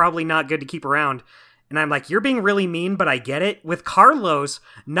is probably not good to keep around. And I'm like, you're being really mean, but I get it. With Carlos,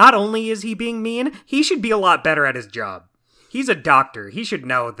 not only is he being mean, he should be a lot better at his job. He's a doctor. He should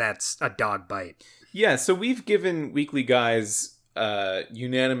know that's a dog bite. Yeah, so we've given Weekly Guys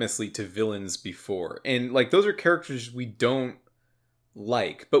unanimously to villains before. And, like, those are characters we don't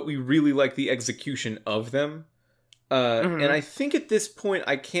like, but we really like the execution of them. And I think at this point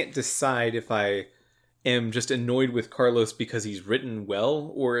I can't decide if I am just annoyed with Carlos because he's written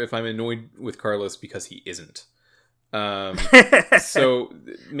well, or if I'm annoyed with Carlos because he isn't. So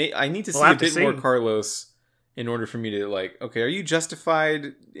I need to see a bit more Carlos in order for me to like, okay, are you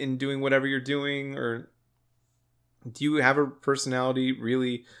justified in doing whatever you're doing, or do you have a personality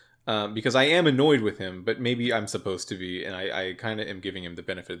really? Because I am annoyed with him, but maybe I'm supposed to be, and I kind of am giving him the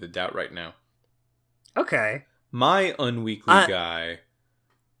benefit of the doubt right now. Okay. My unweekly guy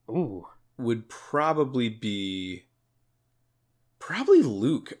ooh, would probably be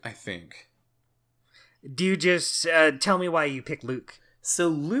Luke, I think. Do you just tell me why you picked Luke? So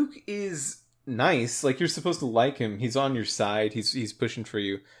Luke is nice. Like, you're supposed to like him. He's on your side. He's pushing for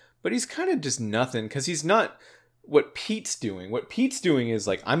you. But he's kind of just nothing, because he's not what Pete's doing. What Pete's doing is,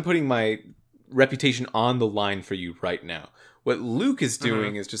 like, I'm putting my reputation on the line for you right now. What Luke is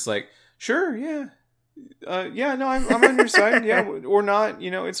doing is just like, sure, yeah. Yeah, no, I'm on your side. Yeah, or not. You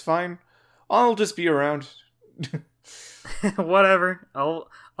know, it's fine. I'll just be around. Whatever.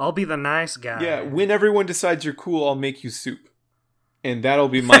 I'll be the nice guy. Yeah, when everyone decides you're cool, I'll make you soup. And that'll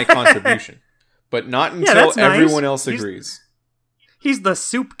be my contribution. But not until everyone else agrees. He's the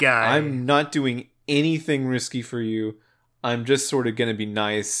soup guy. I'm not doing anything risky for you. I'm just sort of going to be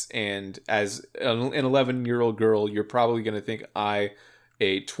nice, and as an 11-year-old girl, you're probably going to think I,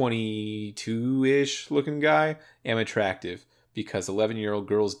 a 22-ish looking guy, am attractive, because 11-year-old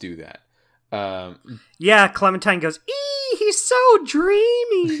girls do that. Yeah, Clementine goes, "Eee, he's so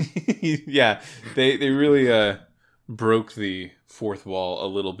dreamy." Yeah, they really broke the fourth wall a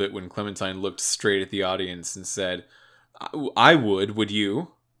little bit when Clementine looked straight at the audience and said, "I would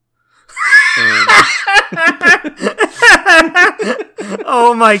you?" And...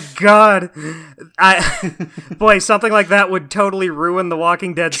 Oh my god. Boy, something like that would totally ruin the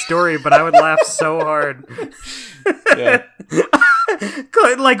Walking Dead story, but I would laugh so hard. Yeah.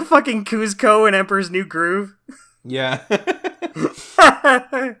 Like fucking Kuzco in Emperor's New Groove. Yeah.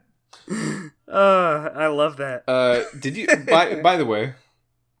 I love that. Did you by the way,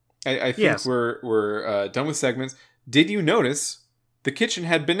 I think yes. we're done with segments. Did you notice the kitchen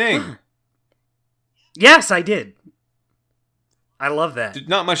had Benang? Yes, I did. I love that.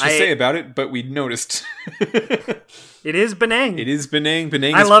 Not much to say about it, but we noticed. It is Benang. It is Benang.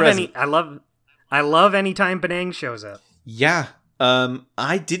 Benang is present. I love anytime Benang shows up. Yeah.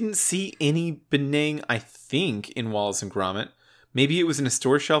 I didn't see any Benang, I think, in Wallace and Gromit. Maybe it was in a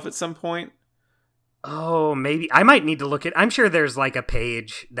store shelf at some point. Oh, maybe. I might need to look at... I'm sure there's like a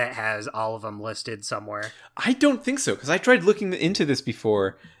page that has all of them listed somewhere. I don't think so, because I tried looking into this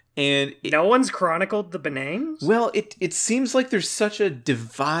before, and... No one's chronicled the Benangs? Well, it seems like there's such a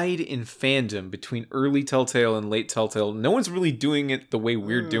divide in fandom between early Telltale and late Telltale. No one's really doing it the way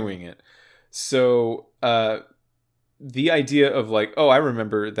we're doing it. So, the idea of like, oh, I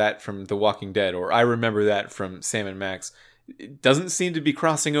remember that from The Walking Dead, or I remember that from Sam and Max, it doesn't seem to be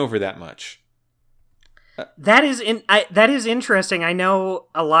crossing over that much. That is interesting. I know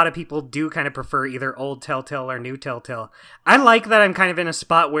a lot of people do kind of prefer either old Telltale or new Telltale. I like that I'm kind of in a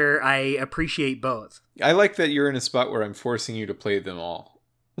spot where I appreciate both. I like that you're in a spot where I'm forcing you to play them all.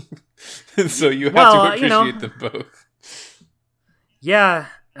 So you have to appreciate them both. Yeah,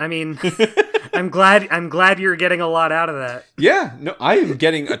 I mean, I'm glad you're getting a lot out of that. Yeah, no, I am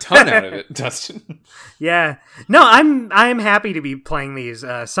getting a ton out of it, Dustin. Yeah, no, I'm happy to be playing these.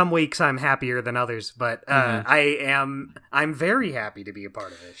 Some weeks I'm happier than others, but I'm very happy to be a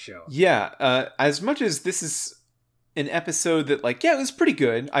part of this show. Yeah, as much as this is an episode that, like, yeah, it was pretty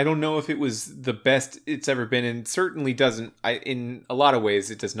good. I don't know if it was the best it's ever been, and certainly doesn't. In a lot of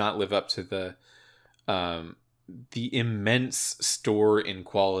ways, it does not live up to the immense store in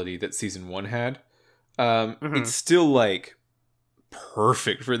quality that season 1 had. It's still like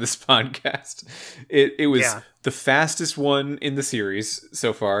perfect for this podcast. It was the fastest one in the series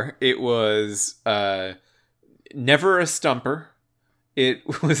so far. It was never a stumper. It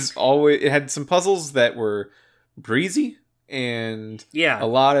had some puzzles that were breezy, and a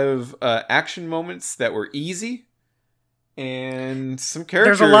lot of action moments that were easy, and some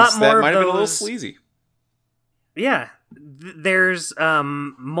characters that might have been a little sleazy. Yeah, there's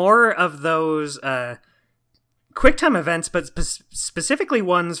more of those QuickTime events, but specifically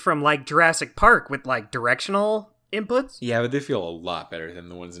ones from like Jurassic Park with like directional inputs. Yeah, but they feel a lot better than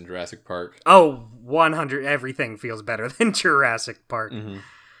the ones in Jurassic Park. Oh, 100. Everything feels better than Jurassic Park. Mm-hmm.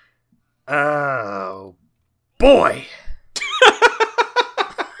 Oh, boy.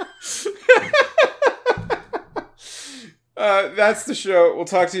 That's the show. We'll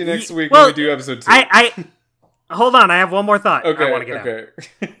talk to you next week when we do episode 2. hold on, I have one more thought. Okay, I want to get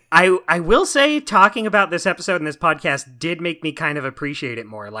out. I will say, talking about this episode and this podcast did make me kind of appreciate it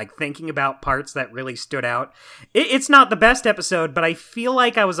more. Like, thinking about parts that really stood out. It's not the best episode, but I feel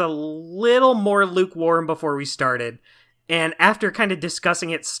like I was a little more lukewarm before we started. And after kind of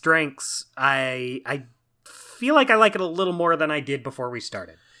discussing its strengths, I feel like I like it a little more than I did before we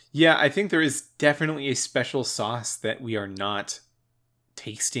started. Yeah, I think there is definitely a special sauce that we are not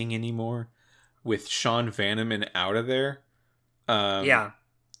tasting anymore with Sean Vanneman out of there. Yeah.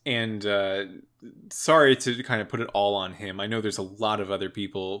 And sorry to kind of put it all on him. I know there's a lot of other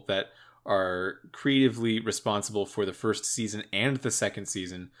people that are creatively responsible for the first season and the second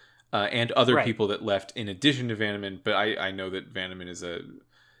season, and other people that left in addition to Vanneman. But I know that Vanneman is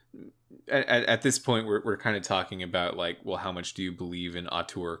at this point we're kind of talking about like, well, how much do you believe in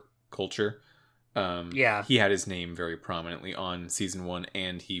auteur culture? He had his name very prominently on season 1,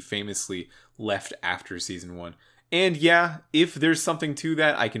 and he famously left after season 1. And yeah, if there's something to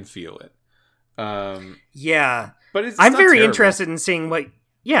that, I can feel it. Yeah, but it's I'm not very terrible. interested in seeing what.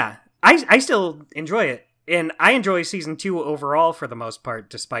 Yeah, I still enjoy it, and I enjoy season 2 overall for the most part,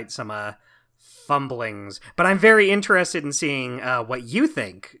 despite some fumblings. But I'm very interested in seeing what you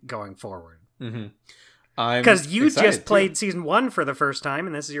think going forward. Mm-hmm. Because you just played season 1 for the first time,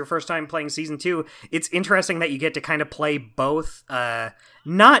 and this is your first time playing season 2. It's interesting that you get to kind of play both,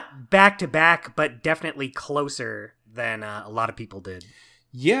 not back to back, but definitely closer than a lot of people did.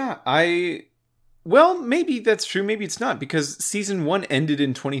 Yeah, well, maybe that's true. Maybe it's not, because season 1 ended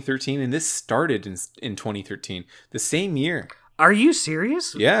in 2013, and this started in 2013, the same year. Are you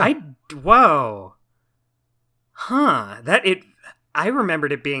serious? Yeah. Whoa. Huh. I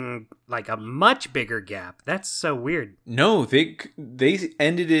remembered it being like a much bigger gap. That's so weird. No, they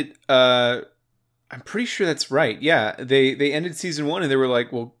ended it. I'm pretty sure that's right. Yeah, they ended season 1 and they were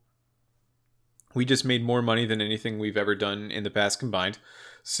like, well, we just made more money than anything we've ever done in the past combined.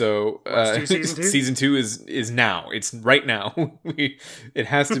 So Let's do season 2? Season 2 is now. It's right now. It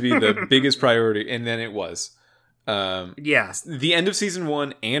has to be the biggest priority, and then it was. Yeah. The end of season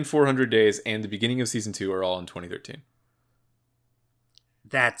 1 and 400 Days and the beginning of season 2 are all in 2013.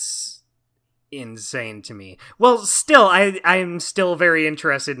 That's insane to me. Well, still, I'm still very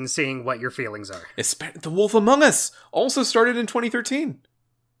interested in seeing what your feelings are. The Wolf Among Us also started in 2013.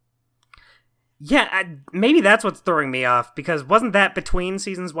 Yeah, maybe that's what's throwing me off, because wasn't that between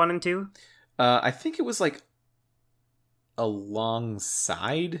seasons 1 and 2? I think it was like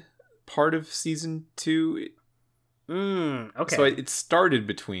alongside part of season 2. Okay. So it started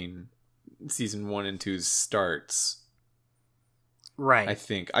between season 1 and 2's starts. Right. I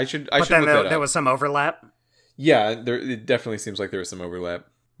think I should. But then there was some overlap. Yeah, it definitely seems like there was some overlap.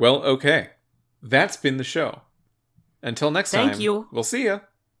 Well, okay, that's been the show. Until next time. Thank you. We'll see ya.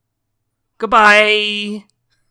 Goodbye.